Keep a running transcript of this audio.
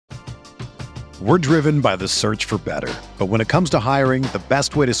We're driven by the search for better. But when it comes to hiring, the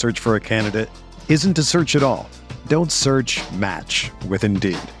best way to search for a candidate isn't to search at all. Don't search, match with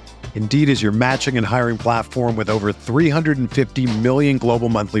Indeed. Indeed is your matching and hiring platform with over 350 million global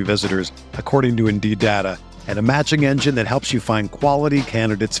monthly visitors, according to Indeed data, and a matching engine that helps you find quality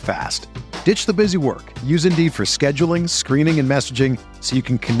candidates fast. Ditch the busy work. Use Indeed for scheduling, screening, and messaging so you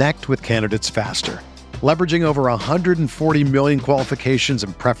can connect with candidates faster. Leveraging over 140 million qualifications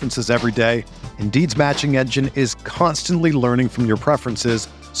and preferences every day, Indeed's matching engine is constantly learning from your preferences,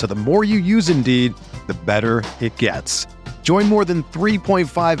 so the more you use Indeed, the better it gets. Join more than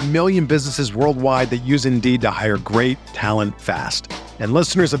 3.5 million businesses worldwide that use Indeed to hire great talent fast. And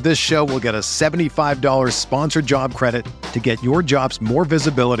listeners of this show will get a $75 sponsored job credit to get your jobs more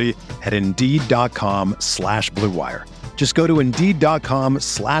visibility at Indeed.com/Blue Wire. Just go to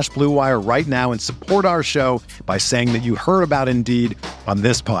Indeed.com/Blue Wire right now and support our show by saying that you heard about Indeed on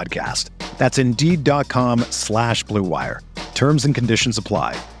this podcast. That's Indeed.com/Blue Wire. Terms and conditions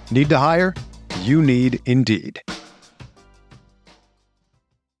apply. Need to hire? You need Indeed.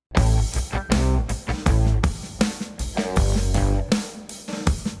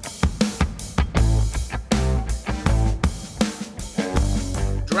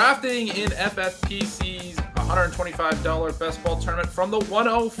 Drafting in FFPC's $125 best ball tournament from the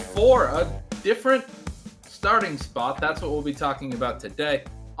 104, a different starting spot. That's what we'll be talking about today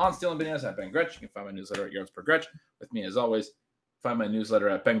on Stealing Bananas at Ben Gretch. You can find my newsletter at Yards Per Gretch. With me, as always, find my newsletter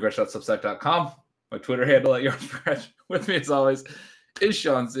at bengretch.substack.com. My Twitter handle at Yards Per Gretch. With me, as always, is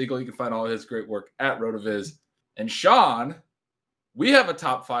Sean Siegel. You can find all of his great work at RotoViz. And Sean, we have a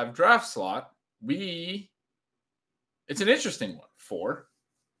top 5 draft slot. It's an interesting one. 4.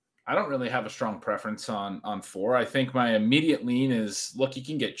 I don't really have a strong preference on 4. I think my immediate lean is, look, you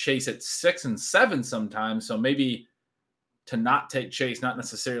can get Chase at 6 and 7 sometimes. So maybe to not take Chase, not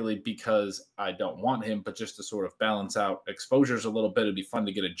necessarily because I don't want him, but just to sort of balance out exposures a little bit. It'd be fun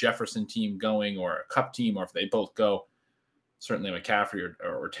to get a Jefferson team going or a Cup team, or if they both go, certainly a McCaffrey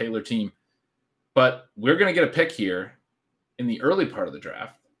or Taylor team. But we're going to get a pick here in the early part of the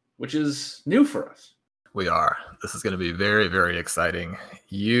draft, which is new for us. We are. This is going to be very, very exciting.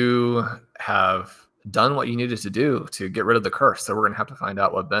 You have done what you needed to do to get rid of the curse. So we're going to have to find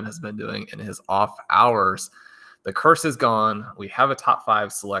out what Ben has been doing in his off hours. The curse is gone. We have a top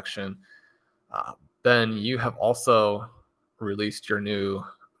 5 selection. Ben, you have also released your new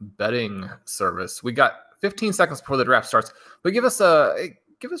betting service. We got 15 seconds before the draft starts, but give us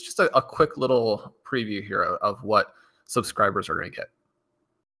just a quick little preview here of what subscribers are going to get.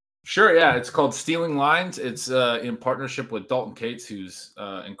 Sure, yeah. It's called Stealing Lines. It's in partnership with Dalton Cates, who's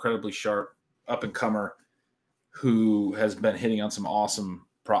incredibly sharp up-and-comer, who has been hitting on some awesome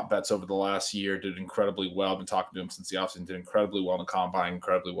prop bets over the last year, did incredibly well. I've been talking to him since the offseason, did incredibly well in the combine,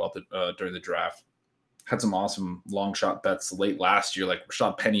 incredibly well during the draft. Had some awesome long shot bets late last year, like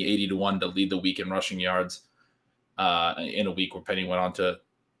Rashad Penny 80-1 to lead the week in rushing yards in a week where Penny went on to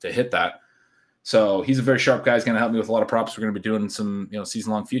hit that. So he's a very sharp guy. He's going to help me with a lot of props. We're going to be doing some,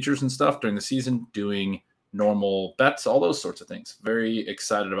 season-long futures and stuff during the season, doing normal bets, all those sorts of things. Very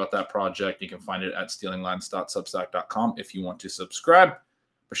excited about that project. You can find it at stealinglines.substack.com if you want to subscribe.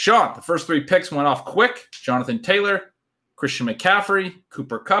 But Sean, the first 3 picks went off quick. Jonathan Taylor, Christian McCaffrey,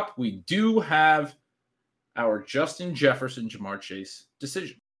 Cooper Kupp. We do have our Justin Jefferson, Jamar Chase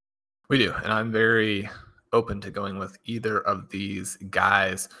decision. We do, and I'm very open to going with either of these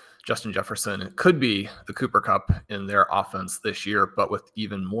guys. Justin Jefferson could be the Cooper Kupp in their offense this year, but with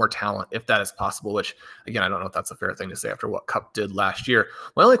even more talent, if that is possible, which, again, I don't know if that's a fair thing to say after what Kupp did last year.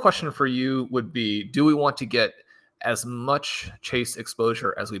 My only question for you would be, do we want to get as much Chase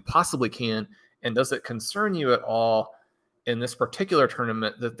exposure as we possibly can? And does it concern you at all in this particular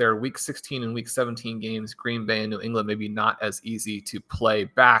tournament that their Week 16 and Week 17 games, Green Bay and New England, maybe not as easy to play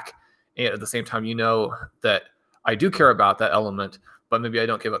back? And at the same time, that I do care about that element, but maybe I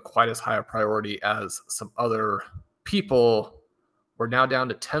don't give it quite as high a priority as some other people. We're now down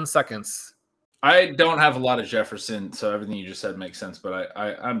to 10 seconds. I don't have a lot of Jefferson, so everything you just said makes sense. But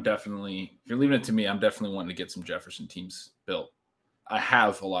I'm definitely, if you're leaving it to me, I'm definitely wanting to get some Jefferson teams built. I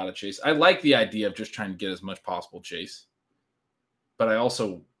have a lot of Chase. I like the idea of just trying to get as much possible Chase. But I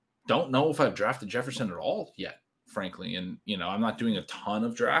also don't know if I've drafted Jefferson at all yet, frankly. And, I'm not doing a ton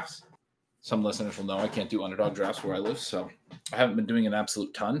of drafts. Some listeners will know I can't do underdog drafts where I live, so I haven't been doing an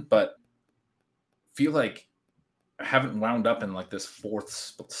absolute ton, but feel like I haven't wound up in like this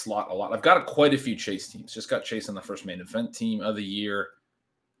 4th slot a lot. I've got quite a few Chase teams. Just got Chase on the first main event team of the year.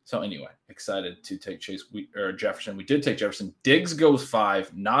 So anyway, excited to take Jefferson. We did take Jefferson. Diggs goes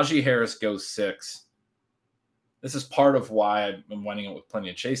 5. Najee Harris goes 6. this is part of why I've been winding up with plenty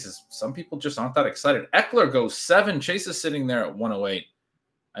of chases. Some people just aren't that excited. Eckler goes 7. Chase is sitting there at 108.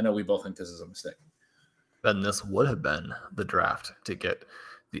 I know we both think this is a mistake. Then this would have been the draft to get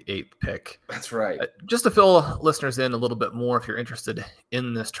the 8th pick. That's right. Just to fill listeners in a little bit more, if you're interested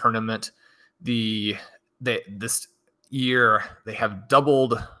in this tournament, this year they have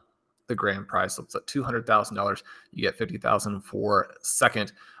doubled the grand prize. So it's at $200,000. You get $50,000 for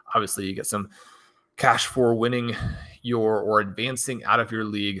second. Obviously, you get some cash for winning or advancing out of your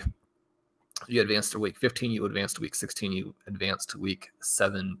league. You advance to week 15, you advance to week 16, you advance to week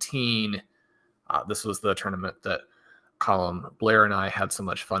 17. This was the tournament that Colin Blair and I had so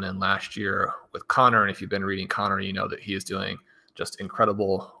much fun in last year with Connor. And if you've been reading Connor, you know that he is doing just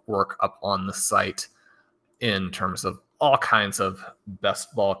incredible work up on the site in terms of all kinds of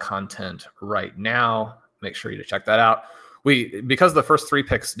best ball content right now. Make sure you check that out. Because the first 3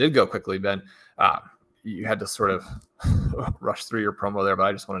 picks did go quickly, Ben, you had to sort of rush through your promo there, but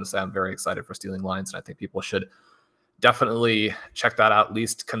I just wanted to say I'm very excited for Stealing Lines, and I think people should definitely check that out. At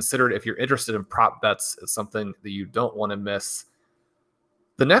least consider it if you're interested in prop bets. It's something that you don't want to miss.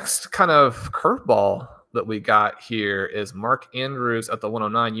 The next kind of curveball that we got here is Mark Andrews at the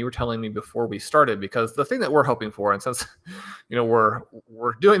 109. You were telling me before we started, because the thing that we're hoping for, and since we're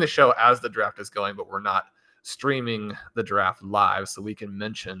doing the show as the draft is going, but we're not streaming the draft live, so we can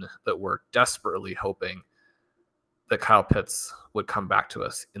mention that we're desperately hoping that Kyle Pitts would come back to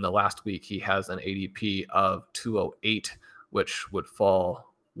us. In the last week, he has an ADP of 208, which would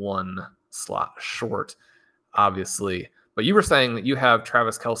fall 1 slot short, obviously. But you were saying that you have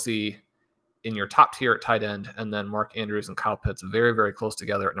Travis Kelce in your top tier at tight end, and then Mark Andrews and Kyle Pitts very, very close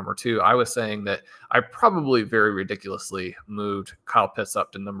together at number 2. I was saying that I probably very ridiculously moved Kyle Pitts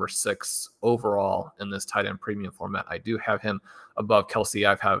up to number 6 overall in this tight end premium format. I do have him above Kelce.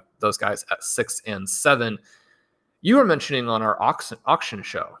 I've had those guys at 6 and 7. You were mentioning on our auction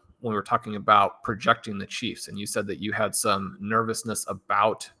show when we were talking about projecting the Chiefs, and you said that you had some nervousness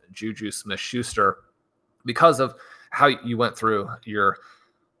about Juju Smith-Schuster because of how you went through your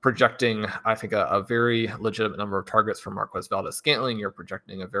projecting, I think, a very legitimate number of targets for Marquez Valdes-Scantling. You're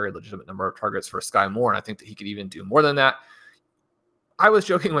projecting a very legitimate number of targets for Sky Moore, and I think that he could even do more than that. I was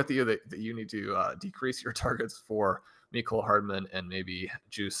joking with you that you need to decrease your targets for Mecole Hardman and maybe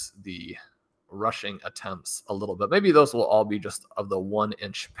juice the rushing attempts a little bit. Maybe those will all be just of the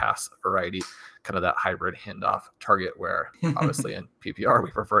 1-inch pass variety, kind of that hybrid handoff target where obviously in PPR,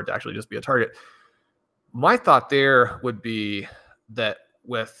 we prefer it to actually just be a target. My thought there would be that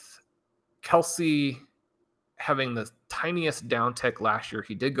with Kelce having the tiniest downtick last year,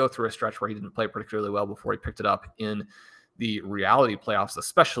 he did go through a stretch where he didn't play particularly well before he picked it up in the reality playoffs,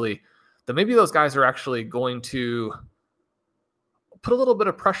 especially, that maybe those guys are actually going to put a little bit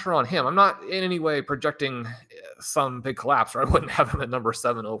of pressure on him. I'm not in any way projecting some big collapse, or I wouldn't have him at number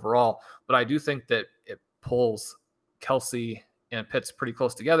 7 overall, but I do think that it pulls Kelce and Pitts pretty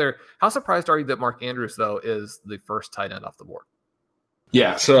close together. How surprised are you that Mark Andrews, though, is the first tight end off the board?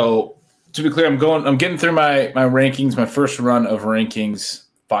 Yeah, so to be clear, I'm getting through my rankings, my first run of rankings.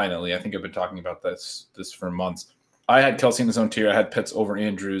 Finally, I think I've been talking about this for months. I had Kelce in his own tier. I had Pitts over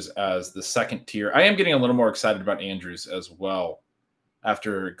Andrews as the second tier. I am getting a little more excited about Andrews as well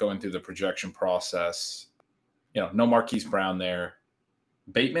after going through the projection process. No Marquise Brown there.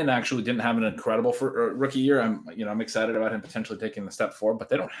 Bateman actually didn't have an incredible rookie year. I'm excited about him potentially taking the step forward, but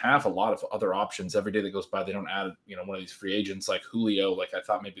they don't have a lot of other options. Every day that goes by, they don't add, one of these free agents like Julio, like I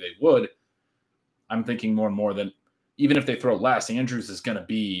thought maybe they would. I'm thinking more and more that even if they throw less, Andrews is going to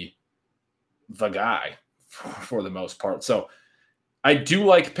be the guy for the most part. So I do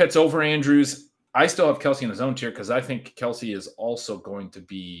like Pitts over Andrews. I still have Kelce in his own tier because I think Kelce is also going to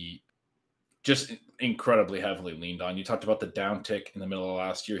be just incredibly heavily leaned on. You talked about the downtick in the middle of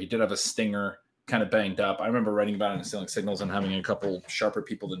last year. He did have a stinger, kind of banged up. I remember writing about it in Stealing Signals and having a couple sharper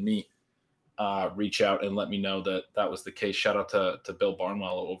people than me reach out and let me know that was the case. Shout out to Bill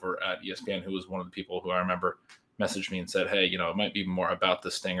Barnwell over at ESPN, who was one of the people who I remember messaged me and said, hey, it might be more about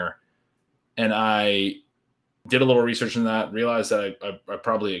the stinger. And I did a little research on that, realized that I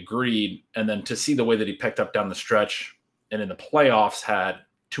probably agreed. And then to see the way that he picked up down the stretch and in the playoffs had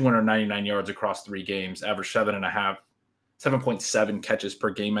 299 yards across 3 games, averaged 7.7 catches per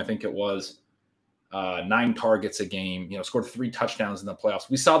game, I think it was, 9 targets a game, scored 3 touchdowns in the playoffs.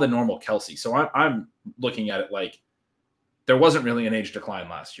 We saw the normal Kelce. So I'm looking at it like there wasn't really an age decline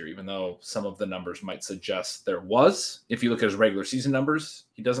last year, even though some of the numbers might suggest there was. If you look at his regular season numbers,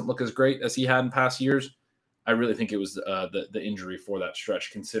 he doesn't look as great as he had in past years. I really think it was the injury for that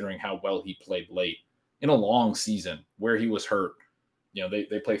stretch, considering how well he played late in a long season where he was hurt.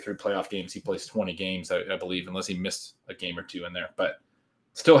 they play 3 playoff games. He plays 20 games, I believe, unless he missed a game or 2 in there. But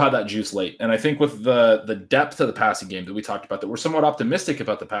still had that juice late. And I think with the depth of the passing game that we talked about, that we're somewhat optimistic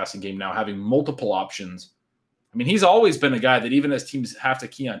about the passing game now, having multiple options. I mean, he's always been a guy that even as teams have to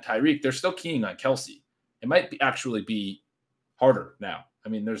key on Tyreek, they're still keying on Kelce. It might actually be harder now. I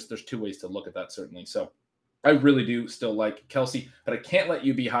mean, there's 2 ways to look at that, certainly. So I really do still like Kelce, but I can't let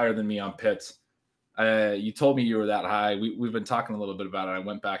you be higher than me on Pitts. You told me you were that high. We've been talking a little bit about it. I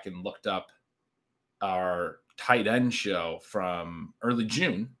went back and looked up our tight end show from early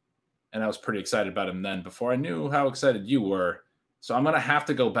June, and I was pretty excited about him then before I knew how excited you were. So I'm going to have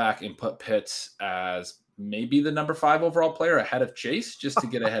to go back and put Pitts as maybe the number 5 overall player ahead of Chase, just to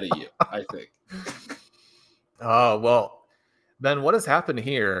get ahead of you, I think. Oh, well, Ben, what has happened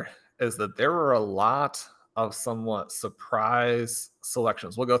here is that there were a lot of somewhat surprise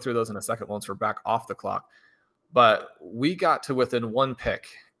selections. We'll go through those in a second once we're back off the clock. But we got to within 1 pick,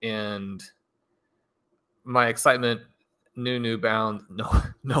 and my excitement knew no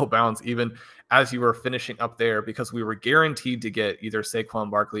bounds, even as you were finishing up there, because we were guaranteed to get either Saquon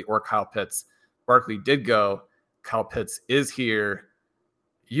Barkley or Kyle Pitts. Barkley did go. Kyle Pitts is here.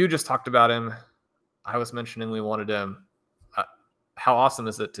 You just talked about him. I was mentioning we wanted him. How awesome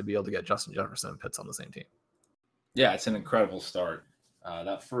is it to be able to get Justin Jefferson and Pitts on the same team? Yeah, it's an incredible start.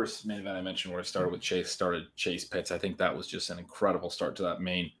 That first main event I mentioned where it started with Chase Pitts. I think that was just an incredible start to that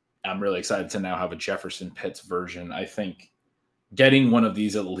main. I'm really excited to now have a Jefferson Pitts version. I think getting one of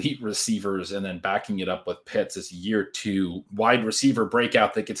these elite receivers and then backing it up with Pitts is year 2 wide receiver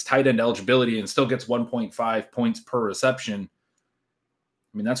breakout that gets tight end eligibility and still gets 1.5 points per reception.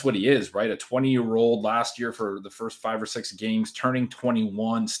 I mean, that's what he is, right? A 20-year-old last year for the first 5 or 6 games, turning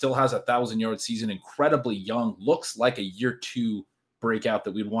 21, still has a 1,000-yard season, incredibly young, looks like a year 2 breakout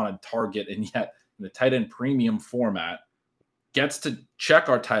that we'd want to target. And yet in the tight end premium format, gets to check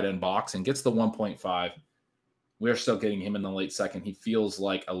our tight end box and gets the 1.5. We're still getting him in the late second. He feels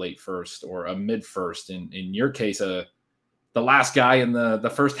like a late first or a mid first. In your case, the last guy in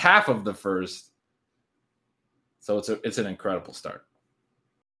the first half of the first. So it's an incredible start.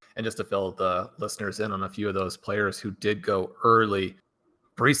 And just to fill the listeners in on a few of those players who did go early,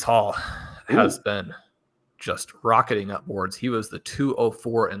 Breece Hall has been just rocketing up boards. He was the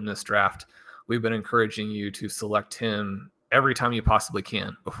 204 in this draft. We've been encouraging you to select him every time you possibly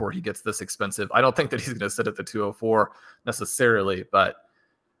can before he gets this expensive. I don't think that he's going to sit at the 204 necessarily, but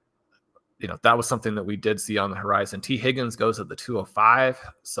that was something that we did see on the horizon. T. Higgins goes at the 205.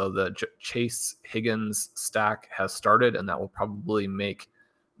 So the Chase Higgins stack has started, and that will probably make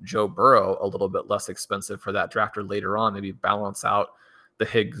Joe Burrow a little bit less expensive for that drafter later on, maybe balance out the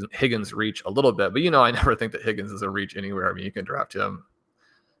Higgins reach a little bit. But, I never think that Higgins is a reach anywhere. I mean, you can draft him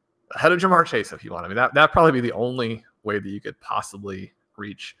ahead of Jamar Chase if you want. I mean, that'd probably be the only way that you could possibly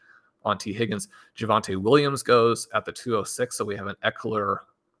reach on T. Higgins. Javonte Williams goes at the 206. So we have an Eckler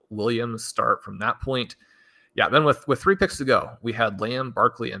Williams start from that point. Yeah, then with 3 picks to go, we had Lamb,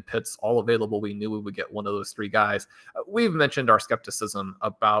 Barkley, and Pitts all available. We knew we would get one of those 3 guys. We've mentioned our skepticism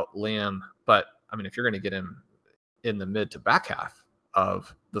about Lamb, but I mean, if you're going to get him in the mid to back half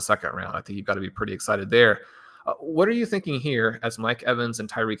of the second round, I think you've got to be pretty excited there. What are you thinking here as Mike Evans and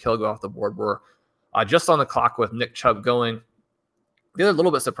Tyreek Hill go off the board? We're just on the clock with Nick Chubb going. The other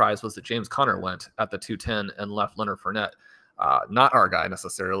little bit surprised was that James Conner went at the 210 and left Leonard Fournette. Not our guy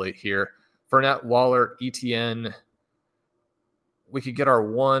necessarily here. Fournette, Waller, ETN. We could get our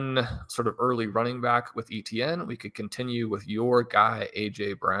one sort of early running back with ETN. We could continue with your guy,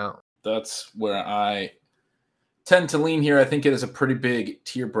 A.J. Brown. That's where I tend to lean here. I think it is a pretty big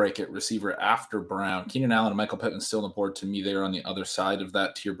tier break at receiver after Brown. Keenan Allen and Michael Pittman still on the board. To me, they're on the other side of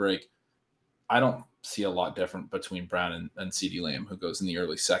that tier break. I don't see a lot different between Brown and CeeDee Lamb, who goes in the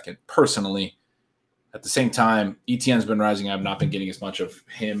early second, personally. At the same time, ETN's been rising. I've not been getting as much of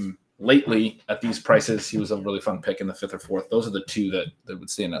him lately at these prices. He was a really fun pick in the 5th or 4th. Those are the 2 that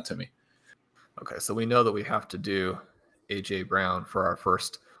would stand out to me. Okay, so we know that we have to do A.J. Brown for our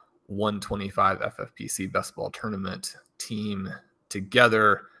first 125 FFPC best ball tournament team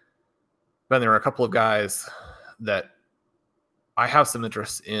together. Then there are a couple of guys that I have some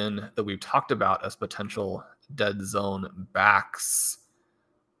interest in that we've talked about as potential dead zone backs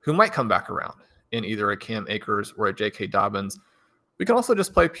who might come back around in either a Cam Akers or a J.K. Dobbins. We can also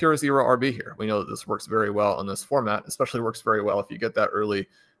just play pure zero RB here. We know that this works very well in this format, especially works very well if you get that early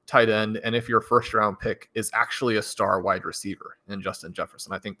tight end and if your first round pick is actually a star wide receiver in Justin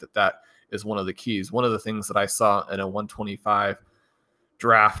Jefferson. I think that is one of the keys. One of the things that I saw in a 125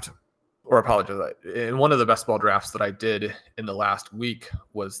 draft, in one of the best ball drafts that I did in the last week,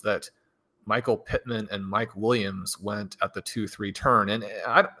 was that Michael Pittman and Mike Williams went at the 2-3 turn. And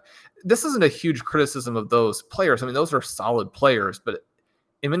this isn't a huge criticism of those players. I mean, those are solid players, but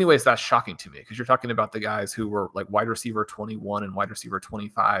in many ways that's shocking to me because you're talking about the guys who were like wide receiver 21 and wide receiver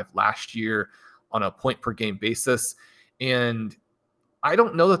 25 last year on a point per game basis. And I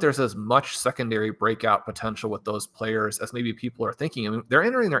don't know that there's as much secondary breakout potential with those players as maybe people are thinking. I mean, they're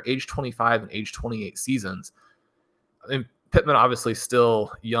entering their age 25 and age 28 seasons. I mean, Pittman obviously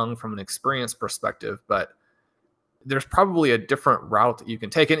still young from an experience perspective, but there's probably a different route that you can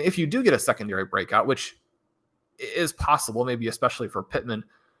take. And if you do get a secondary breakout, which is possible, maybe especially for Pittman,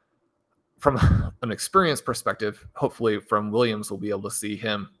 from an experience perspective, hopefully from Williams, we'll be able to see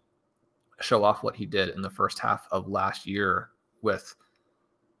him show off what he did in the first half of last year with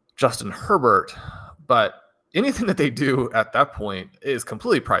Justin Herbert. But anything that they do at that point is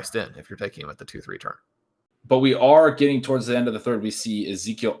completely priced in if you're taking him at the 2-3 turn. But we are getting towards the end of the third. We see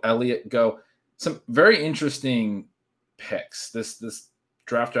Ezekiel Elliott go. Some very interesting picks. This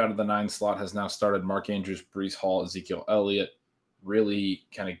draft out of the 9 slot has now started. Mark Andrews, Breece Hall, Ezekiel Elliott, really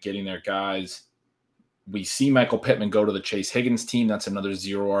kind of getting their guys. We see Michael Pittman go to the Chase Higgins team. That's another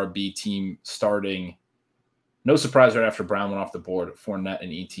 0 RB team starting. No surprise right after Brown went off the board. Fournette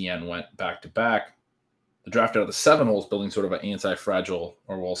and Etienne went back-to-back. The draft out of the 7 holes, building sort of an anti-fragile,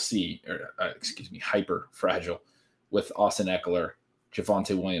 or we'll see, hyper-fragile with Austin Eckler,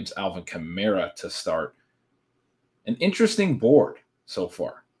 Javonte Williams, Alvin Kamara to start. An interesting board so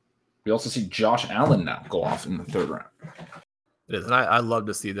far. We also see Josh Allen now go off in the 3rd round. It is, and I love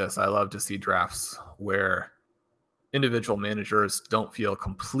to see this. I love to see drafts where individual managers don't feel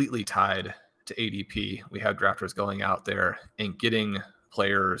completely tied to ADP. We have drafters going out there and getting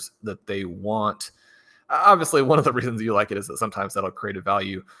players that they want. Obviously, one of the reasons you like it is that sometimes that'll create a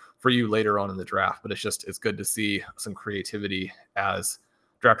value for you later on in the draft, but it's good to see some creativity as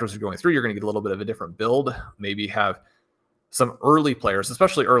drafters are going through. You're going to get a little bit of a different build, maybe have some early players,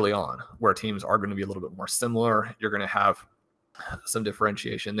 especially early on, where teams are going to be a little bit more similar. You're going to have some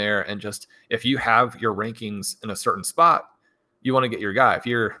differentiation there. And just if you have your rankings in a certain spot, you want to get your guy. If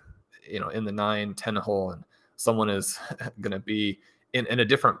you're in the 9-10 hole and someone is going to be in a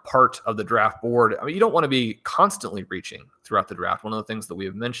different part of the draft board, I mean, you don't want to be constantly reaching throughout the draft. One of the things that we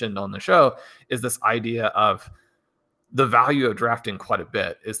have mentioned on the show is this idea of the value of drafting quite a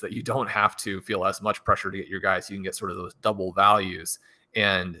bit is that you don't have to feel as much pressure to get your guys. You can get sort of those double values.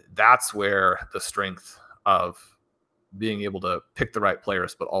 And that's where the strength of being able to pick the right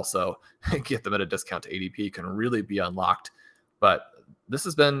players, but also get them at a discount to ADP can really be unlocked. But this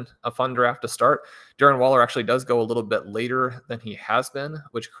has been a fun draft to start. Darren Waller actually does go a little bit later than he has been,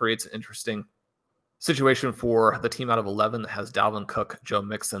 which creates an interesting situation for the team out of 11 that has Dalvin Cook, Joe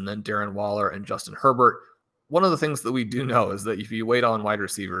Mixon, then Darren Waller, and Justin Herbert. One of the things that we do know is that if you wait on wide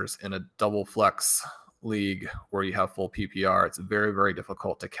receivers in a double flex league where you have full PPR, it's very, very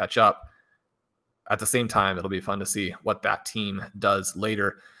difficult to catch up. At the same time, it'll be fun to see what that team does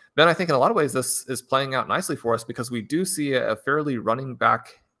later. Ben, I think in a lot of ways, this is playing out nicely for us because we do see a fairly running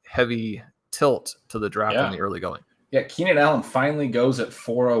back heavy tilt to the draft in the early going. Yeah, Keenan Allen finally goes at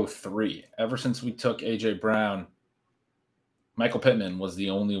 403. Ever since we took A.J. Brown, Michael Pittman was the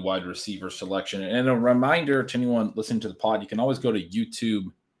only wide receiver selection. And a reminder to anyone listening to the pod, you can always go to YouTube,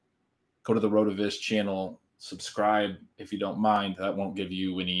 go to the RotoViz channel, subscribe if you don't mind. That won't give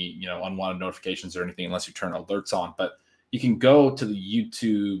you any unwanted notifications or anything unless you turn alerts on. But you can go to the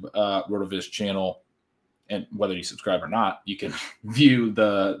YouTube RotoViz channel, and whether you subscribe or not, you can view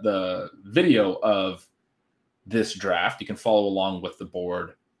the video of this draft. You can follow along with the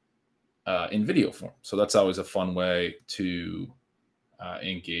board in video form. So that's always a fun way to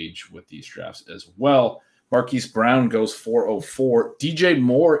engage with these drafts as well. Marquise Brown goes 404. DJ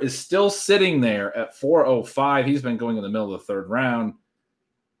Moore is still sitting there at 405. He's been going in the middle of the 3rd round.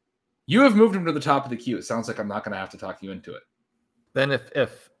 You have moved him to the top of the queue. It sounds like I'm not going to have to talk you into it. Then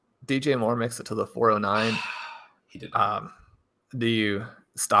if DJ Moore makes it to the 409, he did. Do you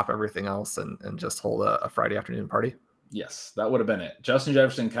stop everything else and just hold a Friday afternoon party? Yes, that would have been it. Justin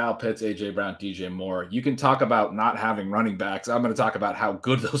Jefferson, Kyle Pitts, A.J. Brown, DJ Moore. You can talk about not having running backs. I'm going to talk about how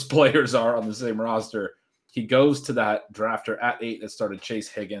good those players are on the same roster. He goes to that drafter at 8 that started Chase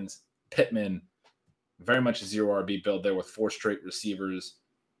Higgins, Pittman, very much a 0 RB build there with 4 straight receivers.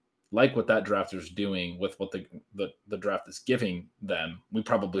 Like what that drafter's doing with what the draft is giving them, we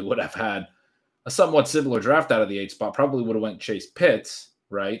probably would have had a somewhat similar draft out of the 8 spot. Probably would have went Chase Pitts,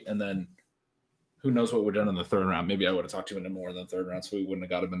 right? And then who knows what we're done in the 3rd round. Maybe I would have talked to him into more in the 3rd round, so we wouldn't have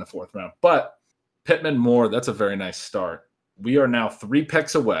got him in the 4th round. But Pittman Moore, that's a very nice start. We are now 3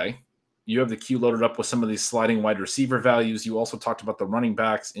 picks away You have the queue loaded up with some of these sliding wide receiver values. You also talked about the running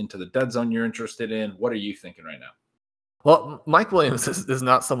backs into the dead zone you're interested in. What are you thinking right now? Well, Mike Williams is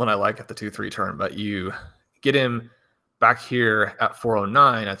not someone I like at the 2-3 turn, but you get him back here at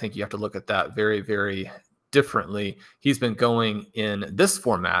 409. I think you have to look at that very, very differently. He's been going in this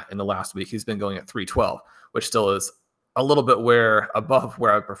format in the last week. He's been going at 312, which still is a little bit above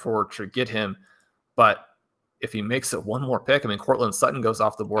where I prefer to get him. But if he makes it one more pick, I mean, Cortland Sutton goes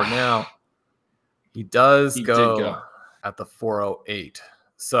off the board now. He did go at the 408.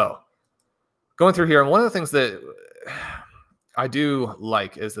 So going through here, and one of the things that I do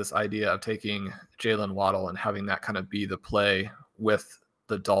like is this idea of taking Jalen Waddle and having that kind of be the play with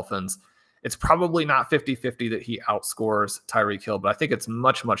the Dolphins. It's probably not 50-50 that he outscores Tyreek Hill, but I think it's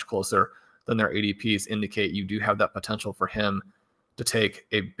much, much closer than their ADPs indicate. You do have that potential for him to take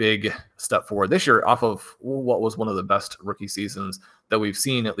a big step forward this year off of what was one of the best rookie seasons that we've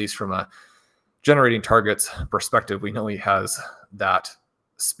seen, at least from a generating targets perspective. We know he has that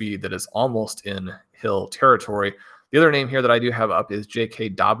speed that is almost in Hill territory. The other name here that I do have up is J.K.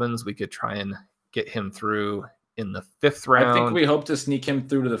 Dobbins. We could try and get him through in the 5th round. I think we hope to sneak him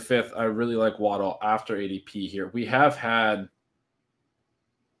through to the 5th. I really like Waddle after ADP here. We have had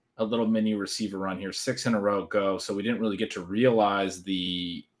a little mini receiver run here, 6 in a row go. So we didn't really get to realize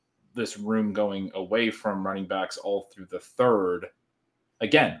this room going away from running backs all through the 3rd.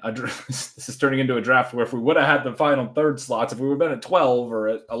 Again, this is turning into a draft where if we would have had the final 3rd slots, if we would have been at 12 or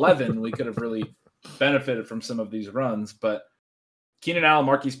at 11, we could have really benefited from some of these runs. But Keenan Allen,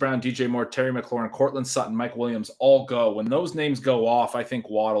 Marquise Brown, DJ Moore, Terry McLaurin, Cortland Sutton, Mike Williams all go. When those names go off, I think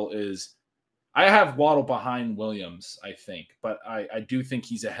I have Waddle behind Williams, I think, but I do think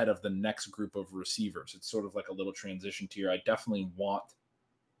he's ahead of the next group of receivers. It's sort of like a little transition tier. I definitely want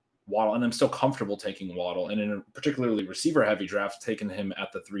Waddle, and I'm still comfortable taking Waddle, and in a particularly receiver-heavy draft, taking him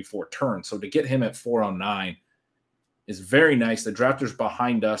at the 3-4 turn. So to get him at 409 is very nice. The drafters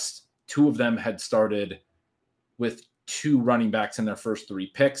behind us, 2 of them had started with 2 running backs in their first 3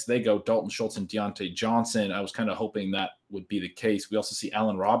 picks. They go Dalton Schultz and Deontay Johnson. I was kind of hoping that would be the case. We also see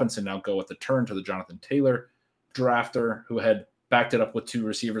Allen Robinson now go at the turn to the Jonathan Taylor drafter, who had backed it up with 2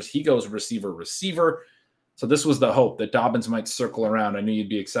 receivers. He goes receiver. So this was the hope that Dobbins might circle around. I knew you'd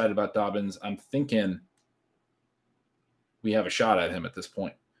be excited about Dobbins. I'm thinking we have a shot at him at this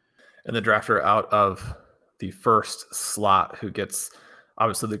point. And the drafter out of the 1st slot who gets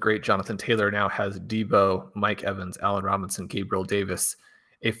obviously the great Jonathan Taylor now has Debo, Mike Evans, Allen Robinson, Gabriel Davis,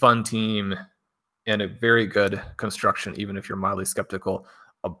 a fun team and a very good construction, even if you're mildly skeptical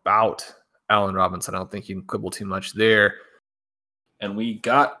about Allen Robinson. I don't think you can quibble too much there. And we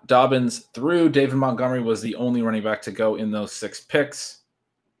got Dobbins through. David Montgomery was the only running back to go in those 6 picks.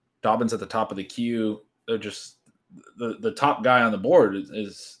 Dobbins at the top of the queue. They're just the top guy on the board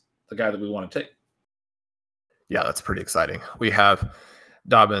is the guy that we want to take. Yeah, that's pretty exciting. We have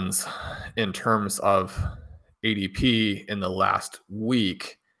Dobbins in terms of ADP in the last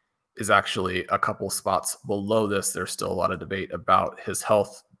week is actually a couple spots below this. There's still a lot of debate about his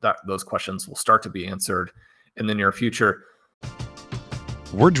health. Those questions will start to be answered in the near future.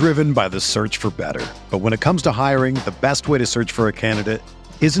 We're driven by the search for better. But when it comes to hiring, the best way to search for a candidate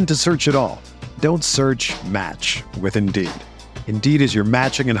isn't to search at all. Don't search, match with Indeed. Indeed is your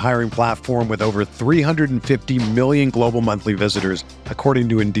matching and hiring platform with over 350 million global monthly visitors, according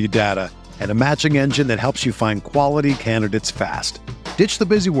to Indeed data, and a matching engine that helps you find quality candidates fast. Ditch the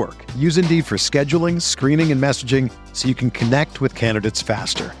busy work. Use Indeed for scheduling, screening, and messaging so you can connect with candidates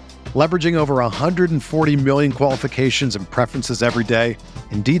faster. Leveraging over 140 million qualifications and preferences every day,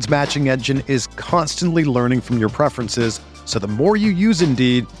 Indeed's matching engine is constantly learning from your preferences, so the more you use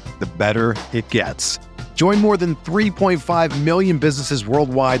Indeed, the better it gets. Join more than 3.5 million businesses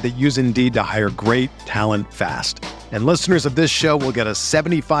worldwide that use Indeed to hire great talent fast. And listeners of this show will get a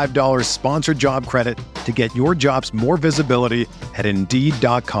 $75 sponsored job credit to get your jobs more visibility at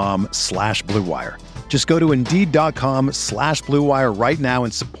Indeed.com/Blue Wire. Just go to Indeed.com/Blue Wire right now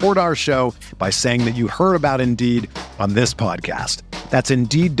and support our show by saying that you heard about Indeed on this podcast. That's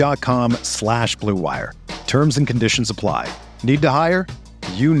Indeed.com/Blue Wire. Terms and conditions apply. Need to hire?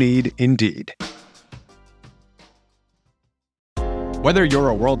 You need Indeed. Whether you're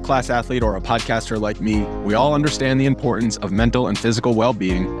a world-class athlete or a podcaster like me, we all understand the importance of mental and physical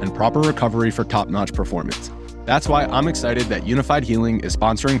well-being and proper recovery for top-notch performance. That's why I'm excited that Unified Healing is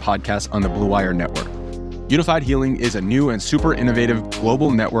sponsoring podcasts on the Blue Wire Network. Unified Healing is a new and super innovative global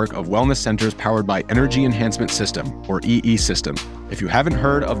network of wellness centers powered by Energy Enhancement System, or EE System. If you haven't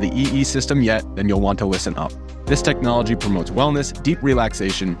heard of the EE System yet, then you'll want to listen up. This technology promotes wellness, deep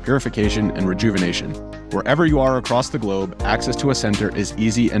relaxation, purification, and rejuvenation. Wherever you are across the globe, access to a center is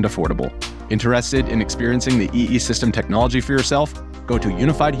easy and affordable. Interested in experiencing the EE System technology for yourself? Go to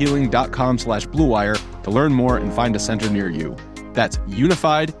unifiedhealing.com/bluewire to learn more and find a center near you. That's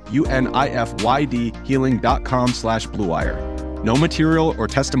unified, UNIFYD, healing.com/bluewire. No material or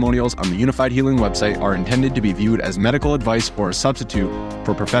testimonials on the Unified Healing website are intended to be viewed as medical advice or a substitute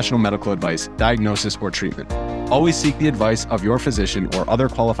for professional medical advice, diagnosis, or treatment. Always seek the advice of your physician or other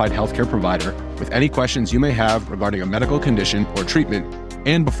qualified healthcare provider with any questions you may have regarding a medical condition or treatment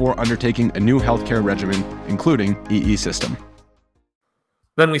and before undertaking a new healthcare regimen, including EE System.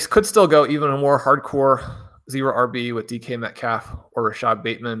 Then we could still go even a more hardcore zero RB with DK Metcalf or Rashad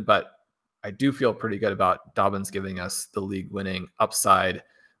Bateman, but I do feel pretty good about Dobbins giving us the league-winning upside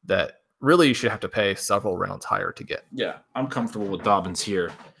that really you should have to pay several rounds higher to get. Yeah, I'm comfortable with Dobbins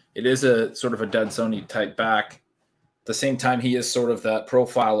here. It is a sort of a dead zone type back. At the same time, he is sort of that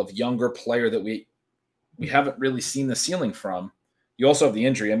profile of younger player that we haven't really seen the ceiling from. You also have the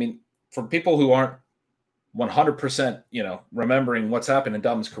injury. I mean, for people who aren't 100%, remembering what's happened in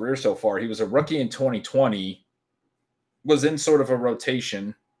Dobbins' career so far, he was a rookie in 2020, was in sort of a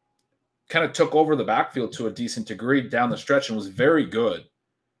rotation, kind of took over the backfield to a decent degree down the stretch and was very good,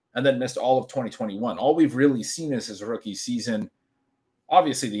 and then missed all of 2021. All we've really seen is his rookie season.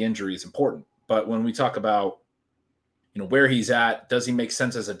 Obviously, the injury is important, but when we talk about where he's at, does he make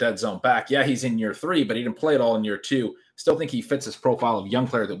sense as a dead zone back? Yeah, he's in year 3, but he didn't play it all in year 2. Still think he fits his profile of young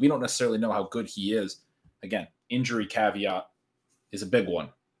player that we don't necessarily know how good he is. Again, injury caveat is a big one,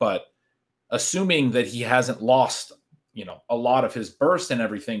 but assuming that he hasn't lost, a lot of his burst and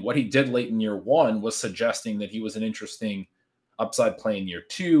everything, what he did late in year 1 was suggesting that he was an interesting upside play in year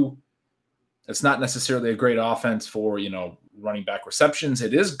 2. It's not necessarily a great offense for, running back receptions.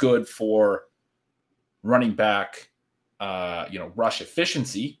 It is good for running back, rush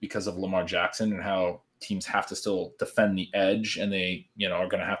efficiency because of Lamar Jackson and how teams have to still defend the edge, and they, are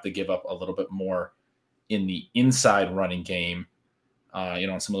going to have to give up a little bit more in the inside running game,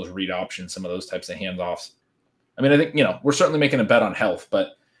 some of those read options, some of those types of handoffs. I mean, I think, we're certainly making a bet on health,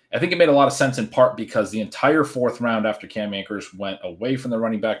 but I think it made a lot of sense in part because the entire 4th round after Cam Akers went away from the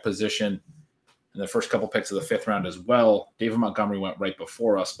running back position, and the first couple picks of the 5th round as well. David Montgomery went right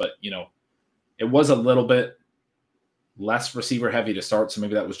before us, but, it was a little bit less receiver heavy to start, so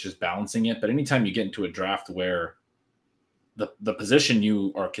maybe that was just balancing it. But anytime you get into a draft where the position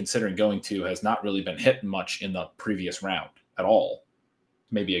you are considering going to has not really been hit much in the previous round at all,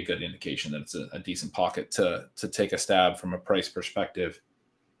 maybe a good indication that it's a decent pocket to take a stab from a price perspective.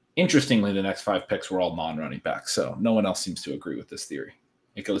 Interestingly, the next 5 picks were all non-running backs, so no one else seems to agree with this theory.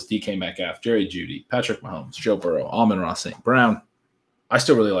 It goes DK Metcalf, Jerry Jeudy, Patrick Mahomes, Joe Burrow, Amon-Ra St. Brown. I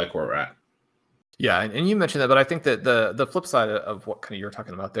still really like where we're at. Yeah, and you mentioned that, but I think that the flip side of what kind of you're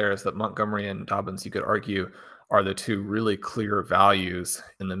talking about there is that Montgomery and Dobbins, you could argue, are the 2 really clear values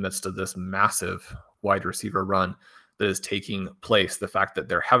in the midst of this massive wide receiver run that is taking place. The fact that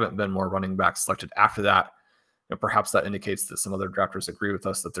there haven't been more running backs selected after that, perhaps that indicates that some other drafters agree with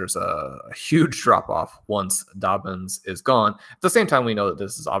us that there's a huge drop-off once Dobbins is gone. At the same time, we know that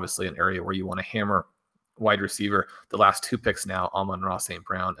this is obviously an area where you want to hammer wide receiver. The last 2 picks now, Amon-Ra St.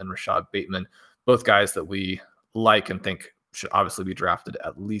 Brown and Rashad Bateman, both guys that we like and think should obviously be drafted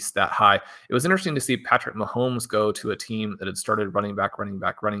at least that high. It was interesting to see Patrick Mahomes go to a team that had started running back.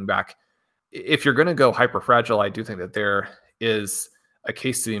 If you're going to go hyper fragile, I do think that there is a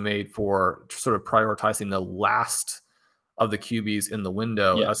case to be made for sort of prioritizing the last of the QBs in the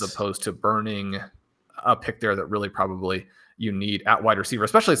window, yes, as opposed to burning a pick there that really probably you need at wide receiver,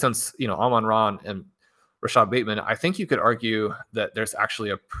 especially since, Amon-Ra and Rashad Bateman, I think you could argue that there's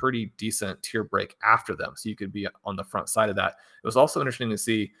actually a pretty decent tier break after them. So you could be on the front side of that. It was also interesting to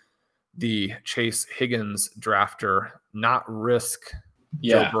see the Chase Higgins drafter not risk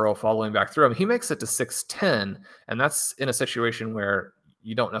Joe Burrow following back through him. He makes it to 6'10", and that's in a situation where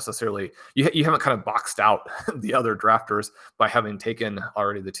you don't necessarily, you haven't kind of boxed out the other drafters by having taken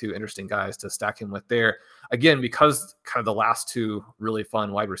already the 2 interesting guys to stack him with there. Again, because kind of the last 2 really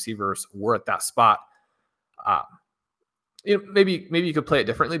fun wide receivers were at that spot. Maybe you could play it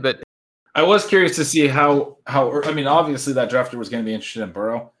differently, but I was curious to see how obviously that drafter was going to be interested in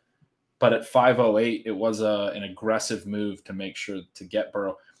Burrow, but at 508, it was an aggressive move to make sure to get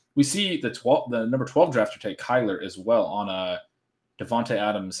Burrow. We see the number 12 drafter take Kyler as well on a Devontae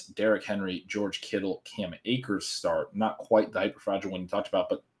Adams, Derrick Henry, George Kittle, Cam Akers start. Not quite the hyperfragile one you talked about,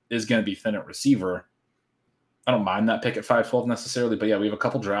 but is going to be thin at receiver. I don't mind that pick at 512 necessarily, but yeah, we have a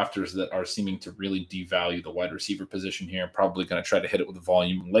couple drafters that are seeming to really devalue the wide receiver position here. Probably going to try to hit it with the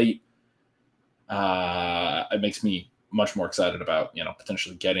volume late. It makes me much more excited about,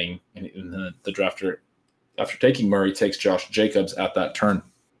 potentially getting in the drafter after taking Murray takes Josh Jacobs at that turn.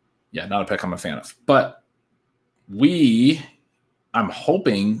 Yeah, not a pick I'm a fan of, but I'm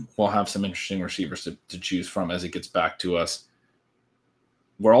hoping we'll have some interesting receivers to choose from as it gets back to us.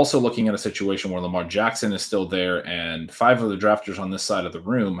 We're also looking at a situation where Lamar Jackson is still there, and 5 of the drafters on this side of the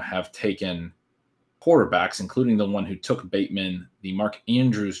room have taken quarterbacks, including the one who took Bateman. The Mark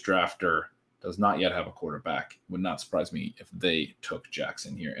Andrews drafter does not yet have a quarterback. Would not surprise me if they took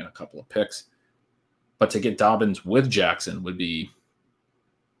Jackson here in a couple of picks. But to get Dobbins with Jackson would be,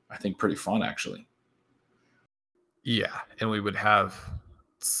 I think, pretty fun, actually. Yeah, and we would have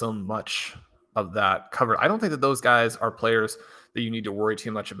so much of that covered. I don't think that those guys are players that you need to worry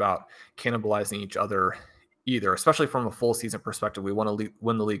too much about cannibalizing each other either, especially from a full season perspective. We want to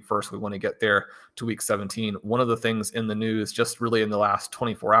win the league first. We want to get there to week 17. One of the things in the news just really in the last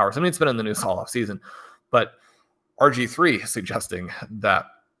 24 hours, I mean, it's been in the news all off season, but RG3 suggesting that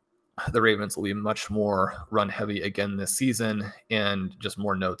the Ravens will be much more run heavy again this season, and just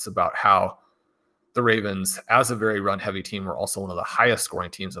more notes about how the Ravens, as a very run heavy team, were also one of the highest scoring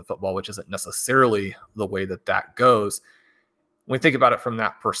teams in football, which isn't necessarily the way that goes. When we think about it from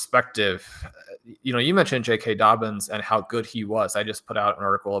that perspective, you mentioned J.K. Dobbins and how good he was. I just put out an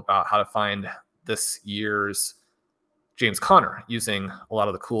article about how to find this year's James Conner using a lot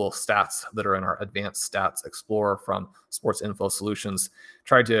of the cool stats that are in our Advanced Stats Explorer from Sports Info Solutions.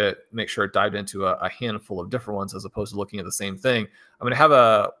 Tried to make sure it dived into a handful of different ones as opposed to looking at the same thing. I'm going to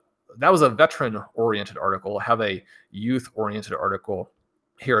have that was a veteran-oriented article. I have a youth-oriented article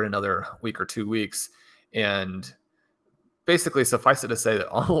here in another week or 2 weeks. And basically, suffice it to say that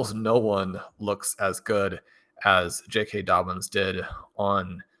almost no one looks as good as J.K. Dobbins did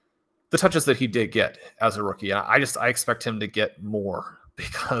on the touches that he did get as a rookie. And I expect him to get more,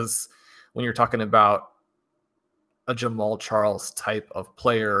 because when you're talking about a Jamal Charles type of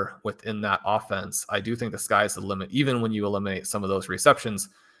player within that offense, I do think the sky's the limit, even when you eliminate some of those receptions.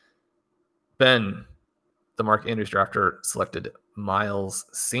 Ben, the Mark Andrews drafter, selected Miles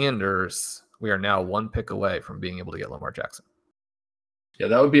Sanders. We are now 1 pick away from being able to get Lamar Jackson. Yeah,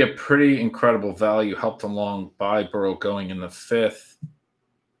 that would be a pretty incredible value, helped along by Burrow going in the 5th.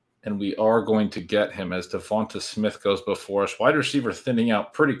 And we are going to get him as Devonta Smith goes before us. Wide receiver thinning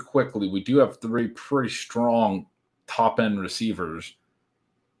out pretty quickly. We do have 3 pretty strong top-end receivers.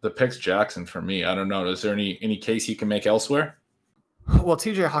 The pick's Jackson for me. I don't know. Is there any case you can make elsewhere? Well,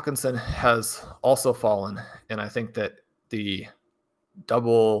 TJ Hawkinson has also fallen, and I think that the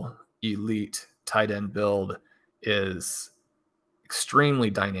double elite tight end build is extremely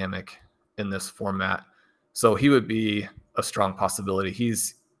dynamic in this format. So he would be a strong possibility.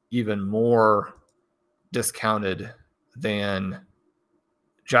 He's even more discounted than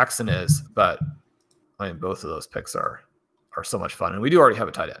Jackson is, but I mean, both of those picks are so much fun. And we do already have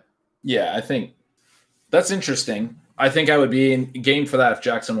a tight end. Yeah, I think that's interesting. I think I would be in game for that if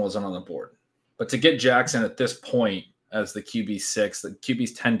Jackson wasn't on the board. But to get Jackson at this point as the QB6, the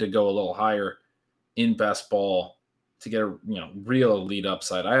QBs tend to go a little higher in best ball to get a real elite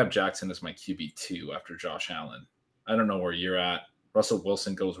upside. I have Jackson as my QB2 after Josh Allen. I don't know where you're at. Russell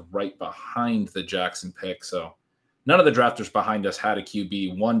Wilson goes right behind the Jackson pick. So none of the drafters behind us had a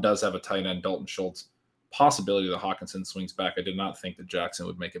QB. One does have a tight end, Dalton Schultz. Possibility that Hawkinson swings back. I did not think that Jackson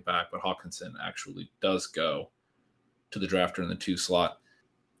would make it back, but Hawkinson actually does go to the drafter in the 2 slot.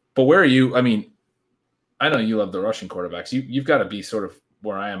 But where are you? I mean, I know you love the rushing quarterbacks. You've got to be sort of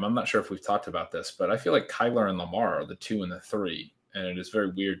where I am. I'm not sure if we've talked about this, but I feel like Kyler and Lamar are the 2 and the 3, and it is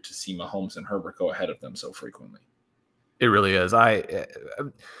very weird to see Mahomes and Herbert go ahead of them so frequently. It really is.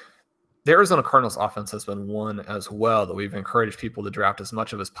 The Arizona Cardinals offense has been one as well that we've encouraged people to draft as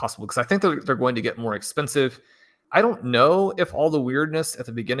much of as possible, because I think they're going to get more expensive. I don't know if all the weirdness at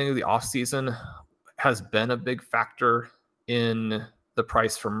the beginning of the offseason has been a big factor in the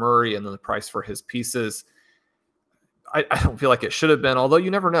price for Murray and then the price for his pieces. I don't feel like it should have been, although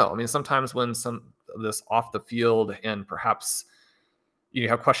you never know. I mean, sometimes when some of this off the field and perhaps you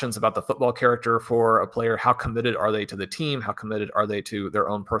have questions about the football character for a player, how committed are they to the team? How committed are they to their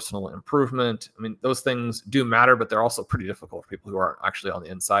own personal improvement? I mean, those things do matter, but they're also pretty difficult for people who aren't actually on the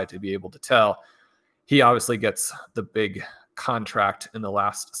inside to be able to tell. He obviously gets the big contract in the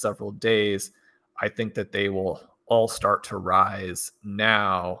last several days. I think that they will all start to rise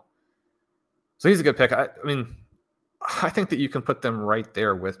now. So he's a good pick. I mean, I think that you can put them right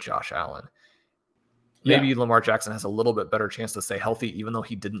there with Josh Allen. Maybe Lamar Jackson has a little bit better chance to stay healthy, even though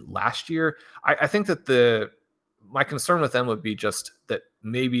he didn't last year. I think that the my concern with them would be just that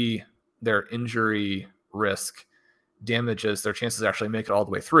maybe their injury risk damages their chances to actually make it all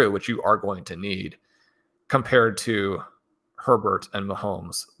the way through, which you are going to need compared to Herbert and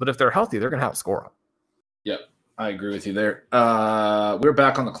Mahomes. But if they're healthy, they're going to outscore them. Yep, I agree with you there. We're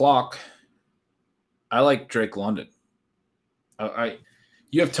back on the clock. I like Drake London.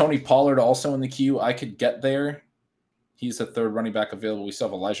 You have Tony Pollard also in the queue. I could get there. He's the third running back available. We still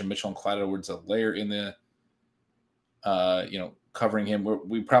have Elijah Mitchell and Clyde Edwards-Helaire in the, covering him.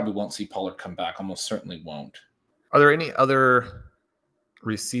 We probably won't see Pollard come back. Almost certainly won't. Are there any other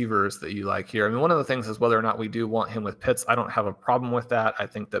receivers that you like here? I mean, one of the things is whether or not we do want him with Pitts. I don't have a problem with that. I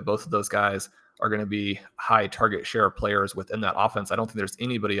think that both of those guys are going to be high target share players within that offense. I don't think there's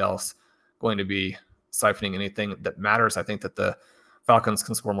anybody else going to be siphoning anything that matters. I think that the Falcons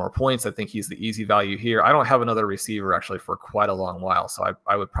can score more points. I think he's the easy value here. I don't have another receiver actually for quite a long while, so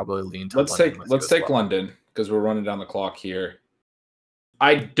I would probably lean to let's take London because we're running down the clock here.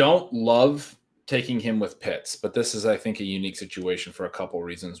 I don't love taking him with Pitts, but this is, I think, a unique situation for a couple of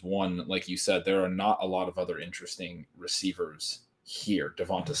reasons. One, like you said, there are not a lot of other interesting receivers here.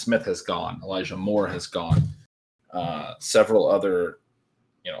 Devonta Smith has gone. Elijah Moore has gone. Several other,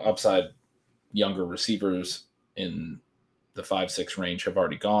 upside younger receivers in the 5-6 range have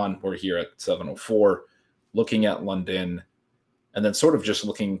already gone. We're here at 704, looking at London, and then sort of just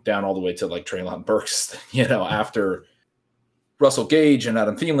looking down all the way to like Treylon Burks, after Russell Gage and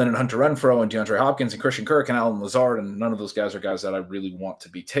Adam Thielen and Hunter Renfrow and DeAndre Hopkins and Christian Kirk and Alan Lazard, and none of those guys are guys that I really want to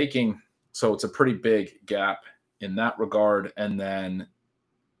be taking. So it's a pretty big gap in that regard. And then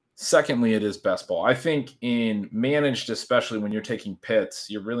secondly, it is best ball. I think in managed, especially when you're taking Pitts,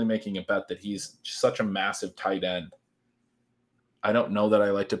 you're really making a bet that he's such a massive tight end. I don't know that I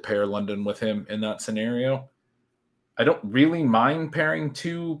like to pair London with him in that scenario. I don't really mind pairing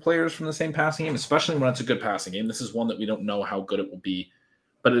two players from the same passing game, especially when it's a good passing game. This is one that we don't know how good it will be.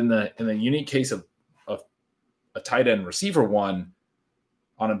 But in the unique case of a tight end receiver one,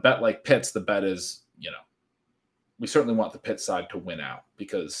 on a bet like Pitts, the bet is, we certainly want the Pitts side to win out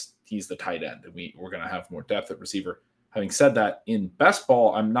because he's the tight end and we're going to have more depth at receiver. Having said that, in best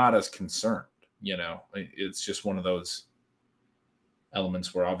ball, I'm not as concerned. It's just one of those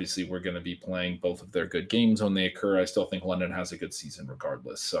elements where obviously we're going to be playing both of their good games when they occur. I still think London has a good season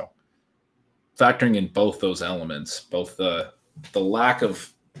regardless. So factoring in both those elements, both the lack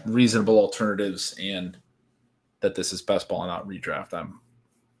of reasonable alternatives and that this is best ball and not redraft, I'm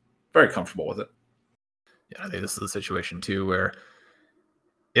very comfortable with it. Yeah, I think this is a situation too where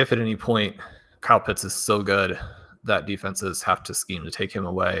if at any point Kyle Pitts is so good that defenses have to scheme to take him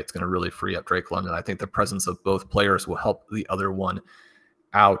away, it's going to really free up Drake London. I think the presence of both players will help the other one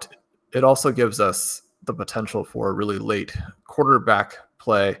out. It also gives us the potential for a really late quarterback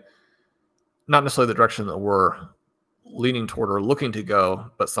play, not necessarily the direction that we're leaning toward or looking to go,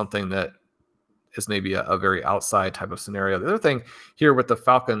 but something that is maybe a very outside type of scenario. The other thing here with the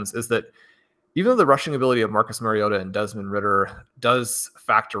Falcons is that even though the rushing ability of Marcus Mariota and Desmond Ridder does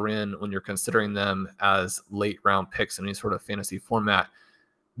factor in when you're considering them as late round picks in any sort of fantasy format,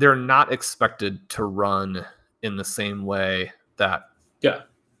 they're not expected to run in the same way that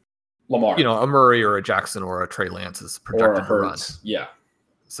Lamar, a Murray or a Jackson or a Trey Lance is projected to run. Yeah.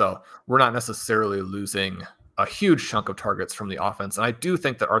 So we're not necessarily losing a huge chunk of targets from the offense. And I do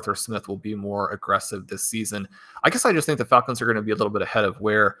think that Arthur Smith will be more aggressive this season. I guess I just think the Falcons are going to be a little bit ahead of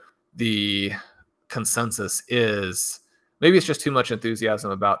where the consensus is. Maybe it's just too much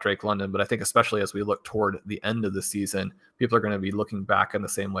enthusiasm about Drake London, but I think especially as we look toward the end of the season, people are going to be looking back in the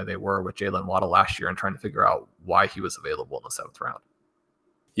same way they were with Jalen Waddle last year and trying to figure out why he was available in the 7th round.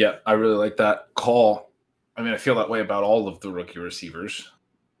 Yeah, I really like that call. I mean, I feel that way about all of the rookie receivers.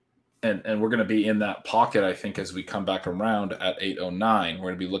 And we're going to be in that pocket, I think, as we come back around at 809. We're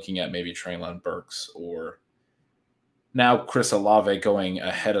going to be looking at maybe Treylon Burks or now Chris Olave going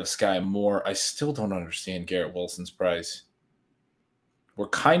ahead of Sky Moore. I still don't understand Garrett Wilson's price. We're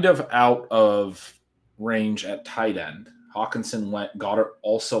kind of out of range at tight end. Hawkinson went, Goddard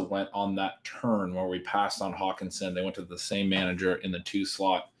also went on that turn where we passed on Hawkinson. They went to the same manager in the 2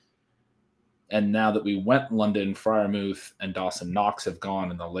 slot. And now that we went London, Freiermuth and Dawson Knox have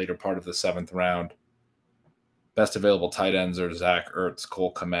gone in the later part of the 7th round. Best available tight ends are Zach Ertz,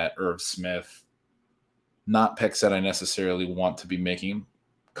 Cole Kmet, Irv Smith. Not picks that I necessarily want to be making.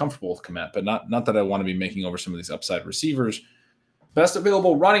 Comfortable with Kmet, but not that I want to be making over some of these upside receivers. Best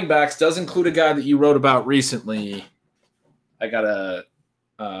available running backs does include a guy that you wrote about recently. I got a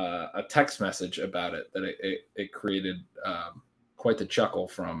text message about it that it created quite the chuckle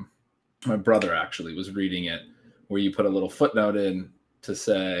from. My brother actually was reading it, where you put a little footnote in to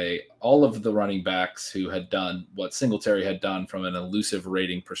say all of the running backs who had done what Singletary had done from an elusive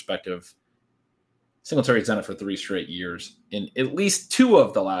rating perspective. Singletary has done it for 3 straight years. In at least 2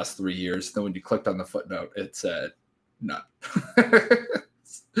 of the last 3 years, then when you clicked on the footnote, it said none.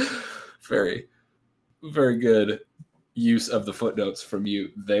 Very, very good use of the footnotes from you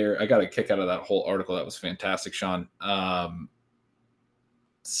there. I got a kick out of that whole article. That was fantastic, Sean.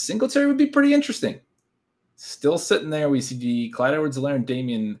 Singletary would be pretty interesting. Still sitting there. We see Clyde Edwards-Helaire and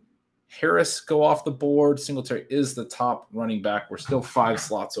Damian Harris go off the board. Singletary is the top running back. We're still 5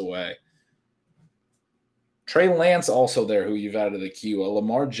 slots away. Trey Lance also there, who you've added to the queue. A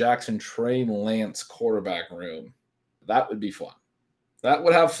Lamar Jackson, Trey Lance quarterback room. That would be fun. That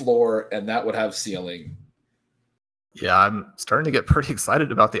would have floor and that would have ceiling. Yeah, I'm starting to get pretty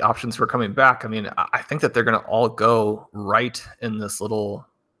excited about the options for coming back. I mean, I think that they're going to all go right in this little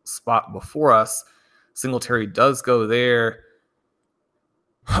spot before us. Singletary does go there.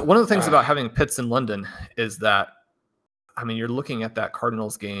 One of the things about having Pitts in London is that, I mean, you're looking at that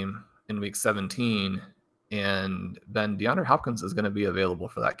Cardinals game in week 17, and then DeAndre Hopkins is going to be available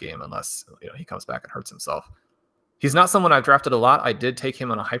for that game unless he comes back and hurts himself. He's not someone I've drafted a lot. I did take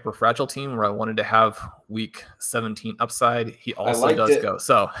him on a hyper fragile team where I wanted to have week 17 upside. He also does go.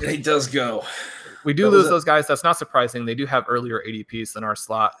 So he does go. We do lose those guys. That's not surprising. They do have earlier ADPs than our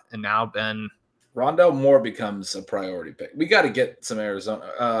slot. And now Ben. Rondell Moore becomes a priority pick. We got to get some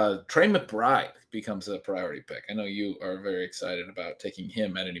Arizona. Trey McBride becomes a priority pick. I know you are very excited about taking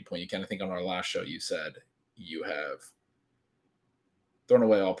him at any point. You kind of think on our last show, you said you have thrown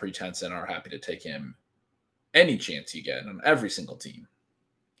away all pretense and are happy to take him any chance you get on every single team.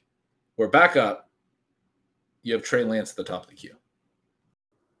 We're back up. You have Trey Lance at the top of the queue.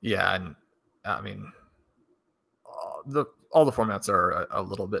 Yeah, and I mean, all the formats are a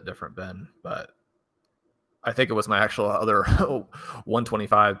little bit different, Ben, but I think it was my actual other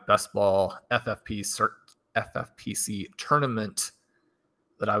 125 best ball FFPC tournament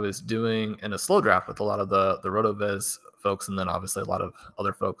that I was doing in a slow draft with a lot of the RotoViz folks, and then obviously a lot of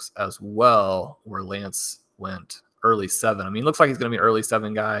other folks as well, where Lance went early 7. I mean, looks like he's going to be an early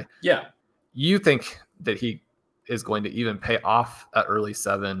 7 guy. Yeah. You think that he is going to even pay off at early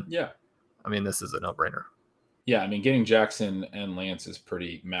 7? Yeah. I mean, this is a no-brainer. Yeah, I mean, getting Jackson and Lance is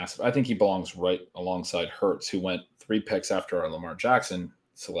pretty massive. I think he belongs right alongside Hurts, who went 3 picks after our Lamar Jackson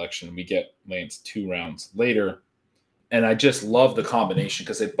selection. We get Lance 2 rounds later. And I just love the combination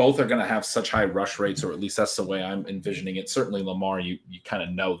because they both are going to have such high rush rates, or at least that's the way I'm envisioning it. Certainly Lamar, you kind of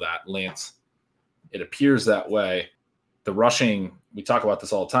know that. Lance, it appears that way. The rushing, we talk about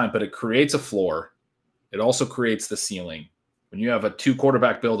this all the time, but it creates a floor. It also creates the ceiling. When you have a 2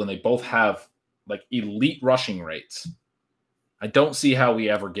 quarterback build and they both have like elite rushing rates, I don't see how we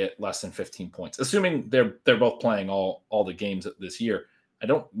ever get less than 15 points. Assuming they're both playing all the games this year, I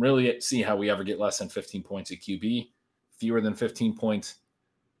don't really see how we ever get less than 15 points at QB, fewer than 15 points.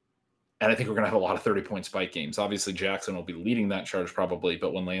 And I think we're going to have a lot of 30-point spike games. Obviously, Jackson will be leading that charge probably,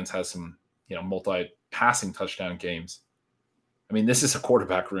 but when Lance has some, multi-passing touchdown games, I mean, this is a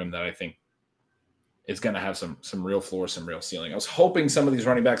quarterback room that I think is going to have some real floor, some real ceiling. I was hoping some of these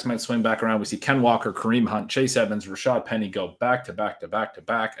running backs might swing back around. We see Ken Walker, Kareem Hunt, Chase Edmonds, Rashad Penny go back to back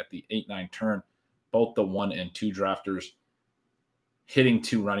at the 8-9 turn. Both the 1 and 2 drafters hitting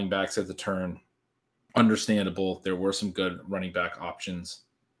 2 running backs at the turn. Understandable. There were some good running back options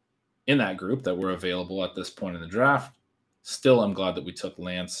in that group that were available at this point in the draft. Still, I'm glad that we took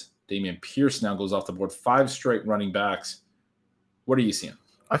Lance. Dameon Pierce now goes off the board. 5 straight running backs. What are you seeing?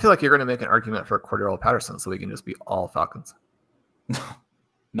 I feel like you're going to make an argument for Cordero Patterson so we can just be all Falcons.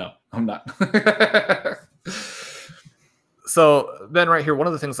 No, I'm not. So, Ben, right here, one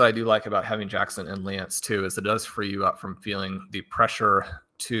of the things that I do like about having Jackson and Lance, too, is it does free you up from feeling the pressure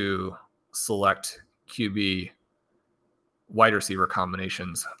to select QB wide receiver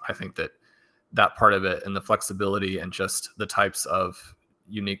combinations. I think that part of it and the flexibility and just the types of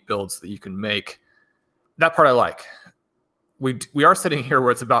unique builds that you can make, that part I like. We are sitting here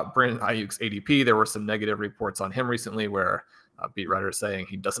where it's about Brandon Ayuk's ADP. There were some negative reports on him recently where beat writers saying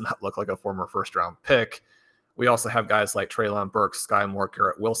he does not look like a former first-round pick. We also have guys like Treylon Burks, Sky Moore,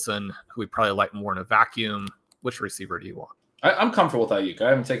 Garrett Wilson, who we probably like more in a vacuum. Which receiver do you want? I'm comfortable with Ayuk. I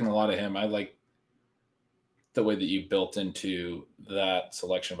haven't taken a lot of him. I like the way that you built into that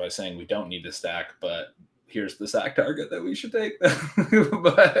selection by saying we don't need to stack, but here's the stack target that we should take.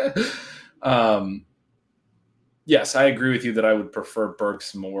 But yes, I agree with you that I would prefer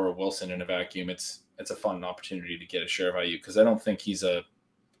Burks, Moore, or Wilson in a vacuum. It's a fun opportunity to get a share of Ayuk because I don't think he's a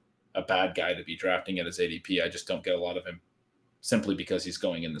bad guy to be drafting at his ADP. I just don't get a lot of him simply because he's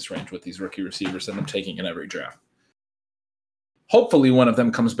going in this range with these rookie receivers that I'm taking in every draft. hopefully one of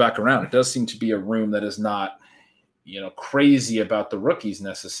them comes back around. It does seem to be a room that is not, crazy about the rookies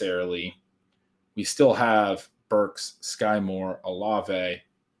necessarily. We still have Burks, Sky Moore, Olave,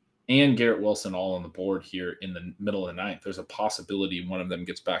 and Garrett Wilson all on the board here in the middle of the ninth. There's a possibility one of them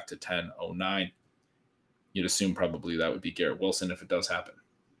gets back to 10-09. You'd assume probably that would be Garrett Wilson if it does happen.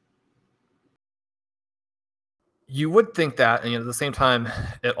 You would think that, and at the same time,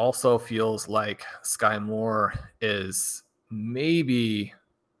 it also feels like Sky Moore is maybe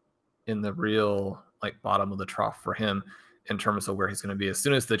in the real bottom of the trough for him in terms of where he's going to be. As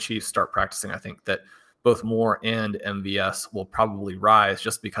soon as the Chiefs start practicing, I think that both Moore and MVS will probably rise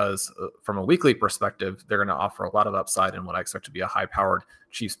just because from a weekly perspective, they're going to offer a lot of upside in what I expect to be a high-powered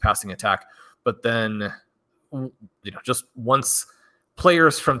Chiefs passing attack. But then, just once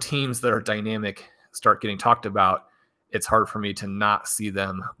players from teams that are dynamic start getting talked about, it's hard for me to not see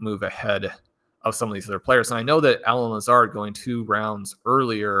them move ahead of some of these other players. And I know that Allen Lazard going 2 rounds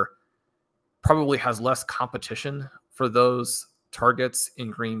earlier probably has less competition for those targets in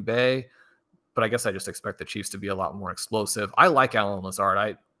Green Bay, but I guess I just expect the Chiefs to be a lot more explosive. I like Allen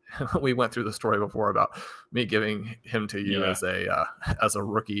Lazard. We went through the story before about me giving him to you as a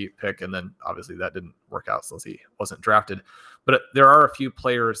rookie pick, and then obviously that didn't work out since he wasn't drafted. But there are a few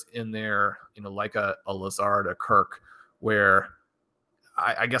players in there, like a Lazard, a Kirk, where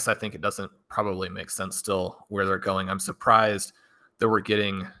I guess I think it doesn't probably make sense still where they're going. I'm surprised that we're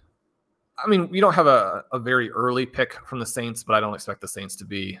getting. I mean, we don't have a very early pick from the Saints, but I don't expect the Saints to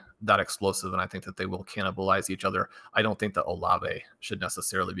be that explosive, and I think that they will cannibalize each other. I don't think that Olave should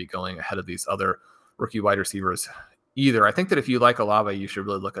necessarily be going ahead of these other rookie wide receivers either. I think that if you like Olave, you should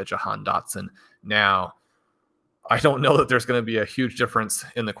really look at Jahan Dotson now. I don't know that there's going to be a huge difference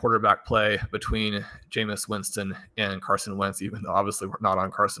in the quarterback play between Jameis Winston and Carson Wentz, even though obviously we're not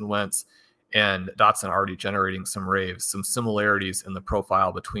on Carson Wentz. And Dotson already generating some raves, some similarities in the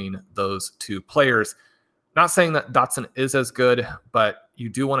profile between those two players. Not saying that Dotson is as good, but you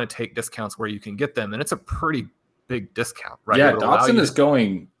do want to take discounts where you can get them. And it's a pretty big discount, right? Yeah, Dotson is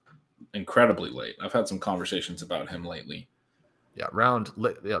going incredibly late. I've had some conversations about him lately. Yeah,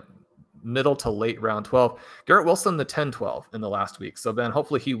 middle to late round 12. Garrett Wilson, the 10-12 in the last week. So, Ben,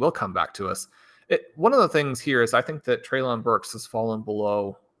 hopefully he will come back to us. One of the things here is I think that Treylon Burks has fallen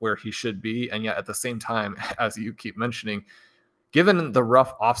below where he should be. And yet at the same time, as you keep mentioning, given the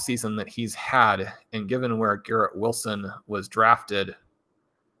rough offseason that he's had and given where Garrett Wilson was drafted,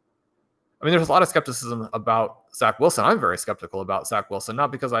 I mean, there's a lot of skepticism about Zach Wilson. I'm very skeptical about Zach Wilson,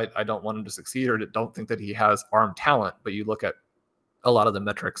 not because I don't want him to succeed or don't think that he has arm talent, but you look at a lot of the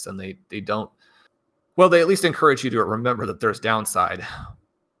metrics and they don't, well, they at least encourage you to remember that there's downside.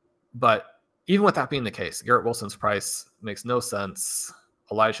 But even with that being the case, Garrett Wilson's price makes no sense.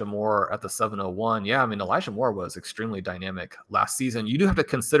 Elijah Moore at the 701. Yeah, I mean, Elijah Moore was extremely dynamic last season. You do have to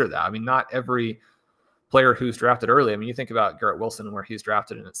consider that. I mean, not every player who's drafted early. I mean, you think about Garrett Wilson and where he's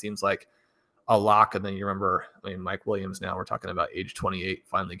drafted, and it seems like a lock. And then you remember, Mike Williams now, we're talking about age 28,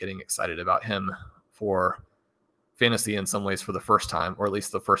 finally getting excited about him for fantasy in some ways for the first time, or at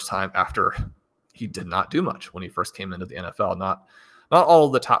least the first time after he did not do much when he first came into the NFL. Not all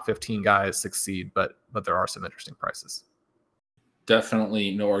of the top 15 guys succeed, but there are some interesting prices.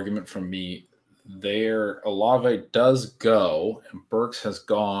 Definitely no argument from me there. Olave does go, and Burks has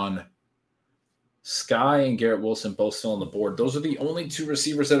gone. Sky and Garrett Wilson both still on the board. Those are the only 2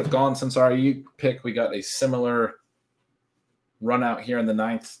 receivers that have gone since our pick. We got a similar run out here in the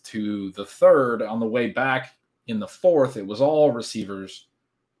 9th to the 3rd. On the way back in the 4th, it was all receivers.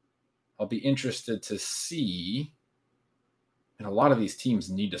 I'll be interested to see. And a lot of these teams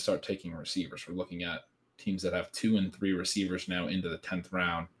need to start taking receivers. We're looking at teams that have 2 and 3 receivers now into the 10th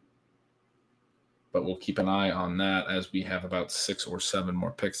round. But we'll keep an eye on that as we have about 6 or 7 more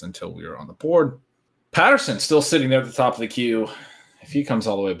picks until we are on the board. Patterson still sitting there at the top of the queue. If he comes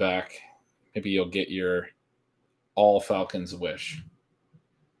all the way back, maybe you'll get your all Falcons wish.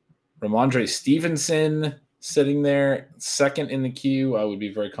 Ramondre Stevenson sitting there second in the queue. I would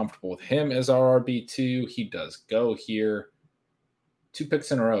be very comfortable with him as our RB2. He does go here. 2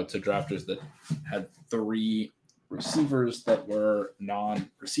 picks in a row to drafters that had 3 receivers that were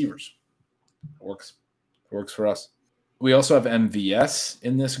non-receivers. It works for us. We also have MVS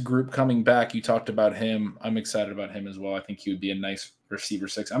in this group coming back. You talked about him. I'm excited about him as well. I think he would be a nice receiver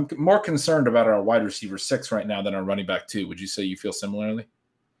 6. I'm more concerned about our wide receiver 6 right now than our running back 2. Would you say you feel similarly?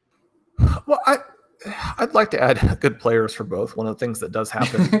 Well, I'd like to add good players for both. One of the things that does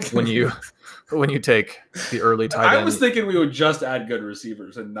happen when you take the early tight end. I was thinking we would just add good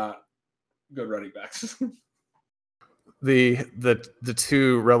receivers and not good running backs. The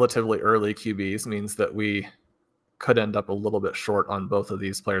 2 relatively early QBs means that we could end up a little bit short on both of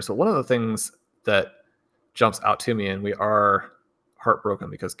these players. But one of the things that jumps out to me, and we are heartbroken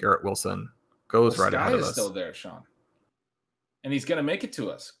because Garrett Wilson goes right ahead of us. Still there, Sean. And he's going to make it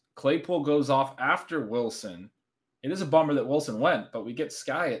to us. Claypool goes off after Wilson. It is a bummer that Wilson went, but we get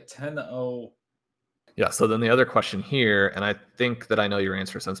Sky at 10-0. Yeah, so then the other question here, and I think that I know your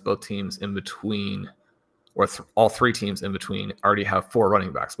answer since both teams in between, or all three teams in between, already have 4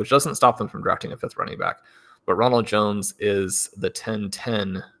 running backs, which doesn't stop them from drafting a 5th running back. But Ronald Jones is the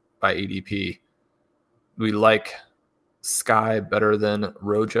 10-10 by ADP. We like Sky better than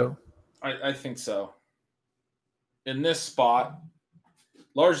Rojo? I think so. In this spot,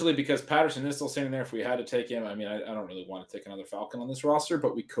 largely because Patterson is still standing there. If we had to take him, I mean, I don't really want to take another Falcon on this roster,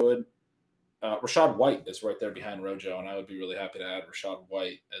 but we could. Rachaad White is right there behind Rojo, and I would be really happy to add Rachaad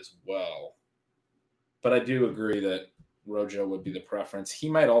White as well. But I do agree that Rojo would be the preference. He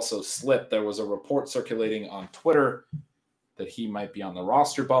might also slip. There was a report circulating on Twitter that he might be on the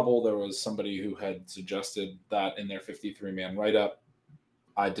roster bubble. There was somebody who had suggested that in their 53-man write-up.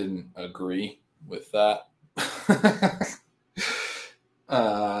 I didn't agree with that.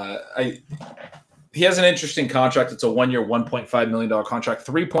 He has an interesting contract. It's a 1-year, $1.5 million contract.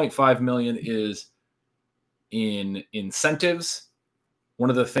 $3.5 million is in incentives. One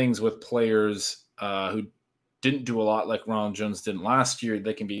of the things with players who didn't do a lot like Ronald Jones didn't last year,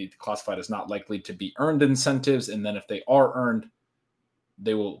 they can be classified as not likely to be earned incentives. And then if they are earned,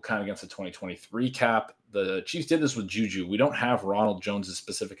 they will count against the 2023 cap. The Chiefs did this with Juju. We don't have Ronald Jones's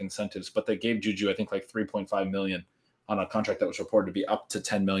specific incentives, but they gave Juju, I think, like $3.5 million on a contract that was reported to be up to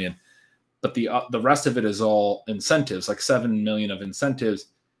 $10 million. But the rest of it is all incentives, like $7 million of incentives.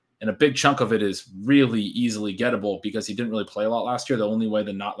 And a big chunk of it is really easily gettable because he didn't really play a lot last year. The only way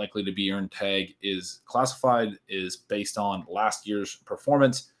the not likely to be earned tag is classified is based on last year's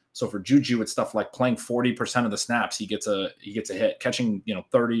performance. So for Juju, it's stuff like playing 40% of the snaps, he gets a hit. Catching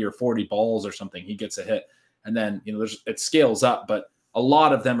 30 or 40 balls or something, he gets a hit. And then it scales up, but a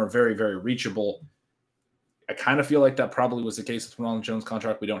lot of them are very, very reachable. I kind of feel like that probably was the case with Ronald Jones'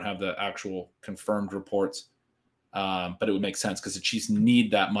 contract. We don't have the actual confirmed reports, but it would make sense because the Chiefs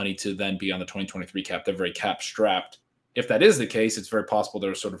need that money to then be on the 2023 cap. They're very cap strapped. If that is the case, it's very possible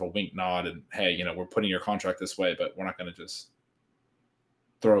there's sort of a wink nod and, hey, we're putting your contract this way, but we're not going to just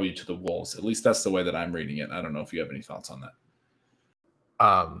throw you to the wolves. At least that's the way that I'm reading it. I don't know if you have any thoughts on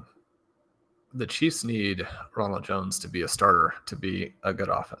that. The Chiefs need Ronald Jones to be a starter to be a good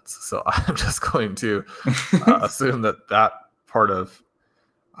offense. So I'm just going to assume that part of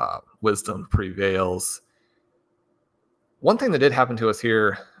wisdom prevails. One thing that did happen to us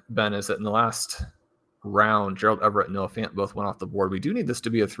here, Ben, is that in the last round, Gerald Everett and Noah Fant both went off the board. We do need this to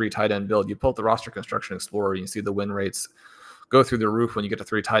be a 3 tight end build. You pull up the roster construction explorer, and you see the win rates go through the roof when you get to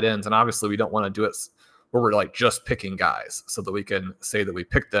 3 tight ends. And obviously we don't want to do it where we're like just picking guys so that we can say that we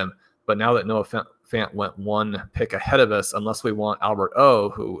picked them. But now that Noah Fant went 1 pick ahead of us, unless we want Albert O,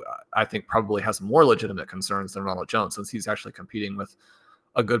 who I think probably has more legitimate concerns than Ronald Jones, since he's actually competing with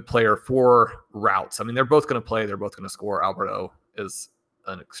a good player for routes. I mean, they're both going to play. They're both going to score. Albert O is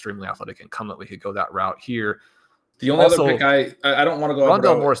an extremely athletic incumbent. We could go that route here. The only other pick I don't want to go.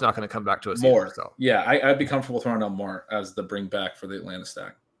 Rondell Moore is not going to come back to us Moore. Either, so. Yeah, I'd be comfortable with Rondell Moore as the bring back for the Atlanta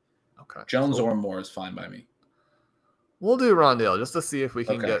stack. Okay. Jones or Moore is fine by me. We'll do Rondell just to see if we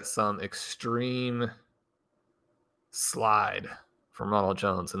can get some extreme slide from Ronald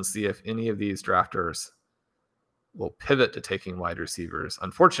Jones and see if any of these drafters will pivot to taking wide receivers.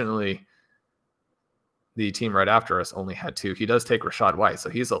 Unfortunately, the team right after us only had 2. He does take Rachaad White, so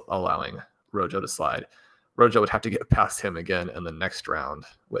he's allowing Rojo to slide. Rojo would have to get past him again in the next round,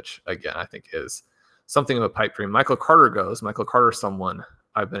 which, again, I think is something of a pipe dream. Michael Carter goes. Michael Carter, someone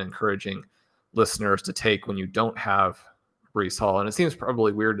I've been encouraging listeners to take when you don't have Breece Hall. And it seems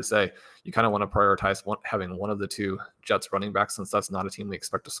probably weird to say you kind of want to prioritize having one of the 2 Jets running backs, since that's not a team we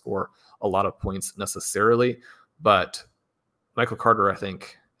expect to score a lot of points necessarily. But Michael Carter, I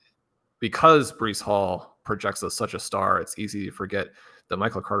think, because Breece Hall projects as such a star, it's easy to forget that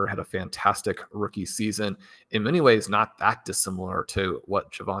Michael Carter had a fantastic rookie season. In many ways, not that dissimilar to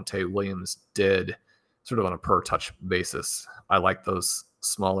what Javonte Williams did, sort of on a per-touch basis. I like those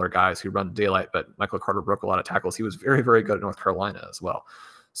smaller guys who run daylight, but Michael Carter broke a lot of tackles. He was very, very good at North Carolina as well.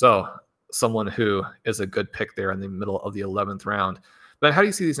 So someone who is a good pick there in the middle of the 11th round. But how do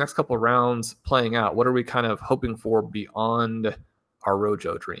you see these next couple of rounds playing out? What are we kind of hoping for beyond our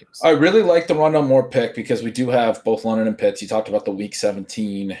Rojo dreams? I really like the Rondell Moore pick because we do have both London and Pitts. You talked about the Week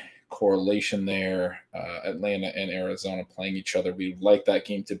 17 correlation there. Atlanta and Arizona playing each other. We like that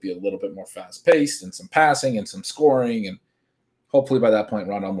game to be a little bit more fast-paced and some passing and some scoring. And hopefully by that point,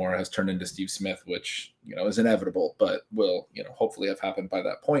 Rondale Moore has turned into Steve Smith, which, is inevitable, but will, hopefully have happened by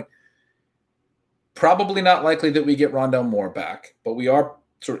that point. Probably not likely that we get Rondale Moore back, but we're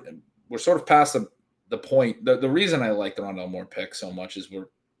sort of past the point. The reason I like the Rondale Moore pick so much is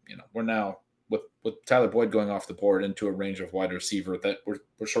we're now with Tyler Boyd going off the board into a range of wide receiver that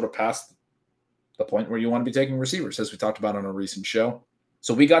we're sort of past the point where you want to be taking receivers, as we talked about on a recent show.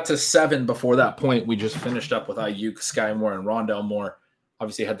 So we got to 7 before that point. We just finished up with Aiyuk, Sky Moore, and Rondale Moore.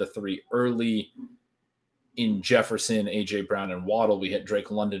 Obviously had the 3 early in Jefferson, A.J. Brown, and Waddle. We hit Drake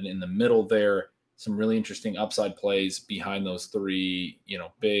London in the middle there. Some really interesting upside plays behind those 3,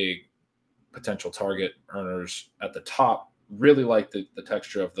 big potential target earners at the top. Really like the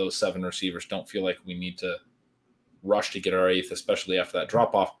texture of those 7 receivers. Don't feel like we need to rush to get our 8th, especially after that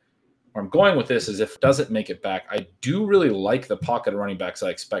drop-off. Where I'm going with this is if it doesn't make it back, I do really like the pocket of running backs I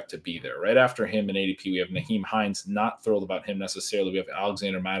expect to be there. Right after him in ADP, we have Nyheim Hines. Not thrilled about him necessarily. We have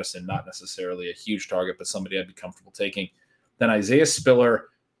Alexander Mattison, not necessarily a huge target, but somebody I'd be comfortable taking. Then Isaiah Spiller,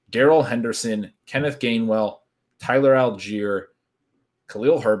 Darrell Henderson, Kenneth Gainwell, Tyler Algier,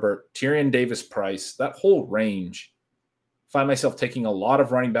 Khalil Herbert, Tyrion Davis-Price, that whole range. Find myself taking a lot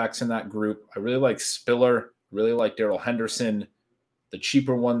of running backs in that group. I really like Spiller, really like Darrell Henderson. The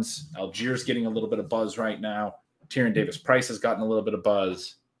cheaper ones, Algier's getting a little bit of buzz right now. Tyrion Davis-Price has gotten a little bit of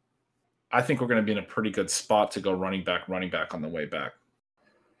buzz. I think we're going to be in a pretty good spot to go running back on the way back.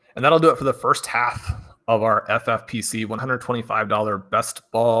 And that'll do it for the first half of our FFPC $125 best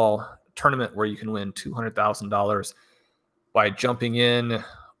ball tournament, where you can win $200,000 by jumping in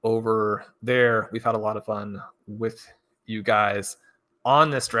over there. We've had a lot of fun with you guys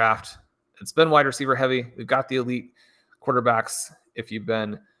on this draft. It's been wide receiver heavy. We've got the elite quarterbacks. If you've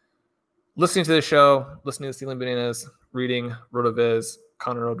been listening to the show, listening to Stealing Bananas, reading RotoViz,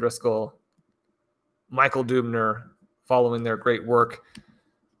 Connor O'Driscoll, Michael Dubner, following their great work.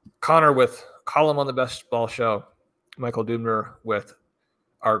 Connor with Column on the Best Ball Show, Michael Dubner with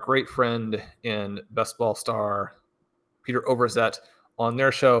our great friend and Best Ball star, Peter Overzet, on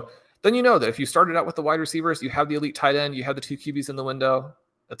their show. Then you know that if you started out with the wide receivers, you have the elite tight end, you have the 2 QBs in the window,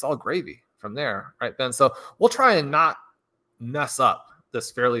 it's all gravy from there, right, Ben? So we'll try and not mess up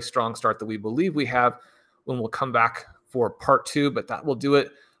this fairly strong start that we believe we have when we'll come back for part 2, but that will do it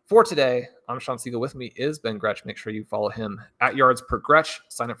for today. I'm Sean Siegel. With me is Ben Gretch. Make sure you follow him at Yards Per Gretch.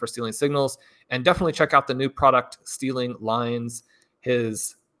 Sign up for Stealing Signals, and definitely check out the new product, Stealing Lines,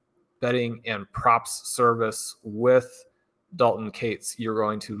 his betting and props service with Dalton Cates. You're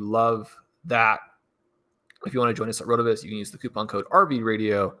going to love that. If you want to join us at RotoViz, you can use the coupon code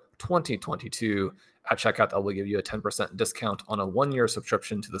RVRadio2022 at checkout. That will give you a 10% discount on a 1-year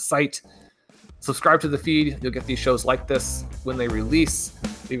subscription to the site. Subscribe to the feed. You'll get these shows like this when they release.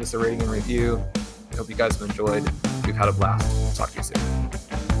 Leave us a rating and review. I hope you guys have enjoyed. We've had a blast. Talk to you soon.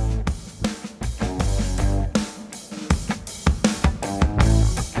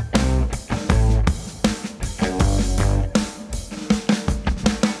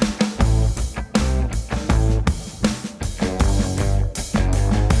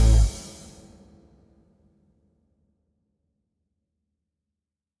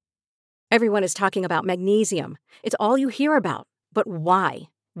 Everyone is talking about magnesium. It's all you hear about. But why?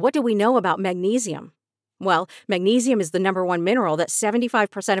 What do we know about magnesium? Well, magnesium is the #1 mineral that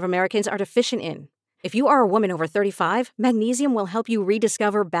 75% of Americans are deficient in. If you are a woman over 35, magnesium will help you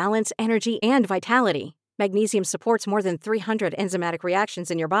rediscover balance, energy, and vitality. Magnesium supports more than 300 enzymatic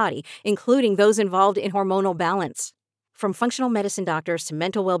reactions in your body, including those involved in hormonal balance. From functional medicine doctors to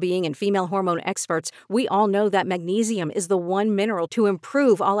mental well-being and female hormone experts, we all know that magnesium is the one mineral to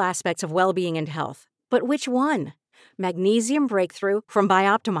improve all aspects of well-being and health. But which one? Magnesium Breakthrough from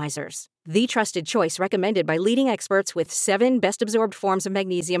Bioptimizers, the trusted choice recommended by leading experts with 7 best-absorbed forms of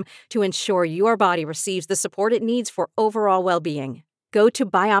magnesium to ensure your body receives the support it needs for overall well-being. Go to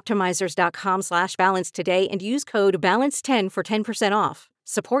bioptimizers.com/balance today and use code BALANCE10 for 10% off.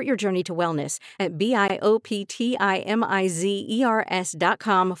 Support your journey to wellness at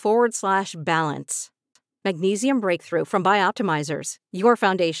bioptimizers.com/balance. Magnesium Breakthrough from Bioptimizers, your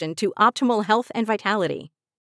foundation to optimal health and vitality.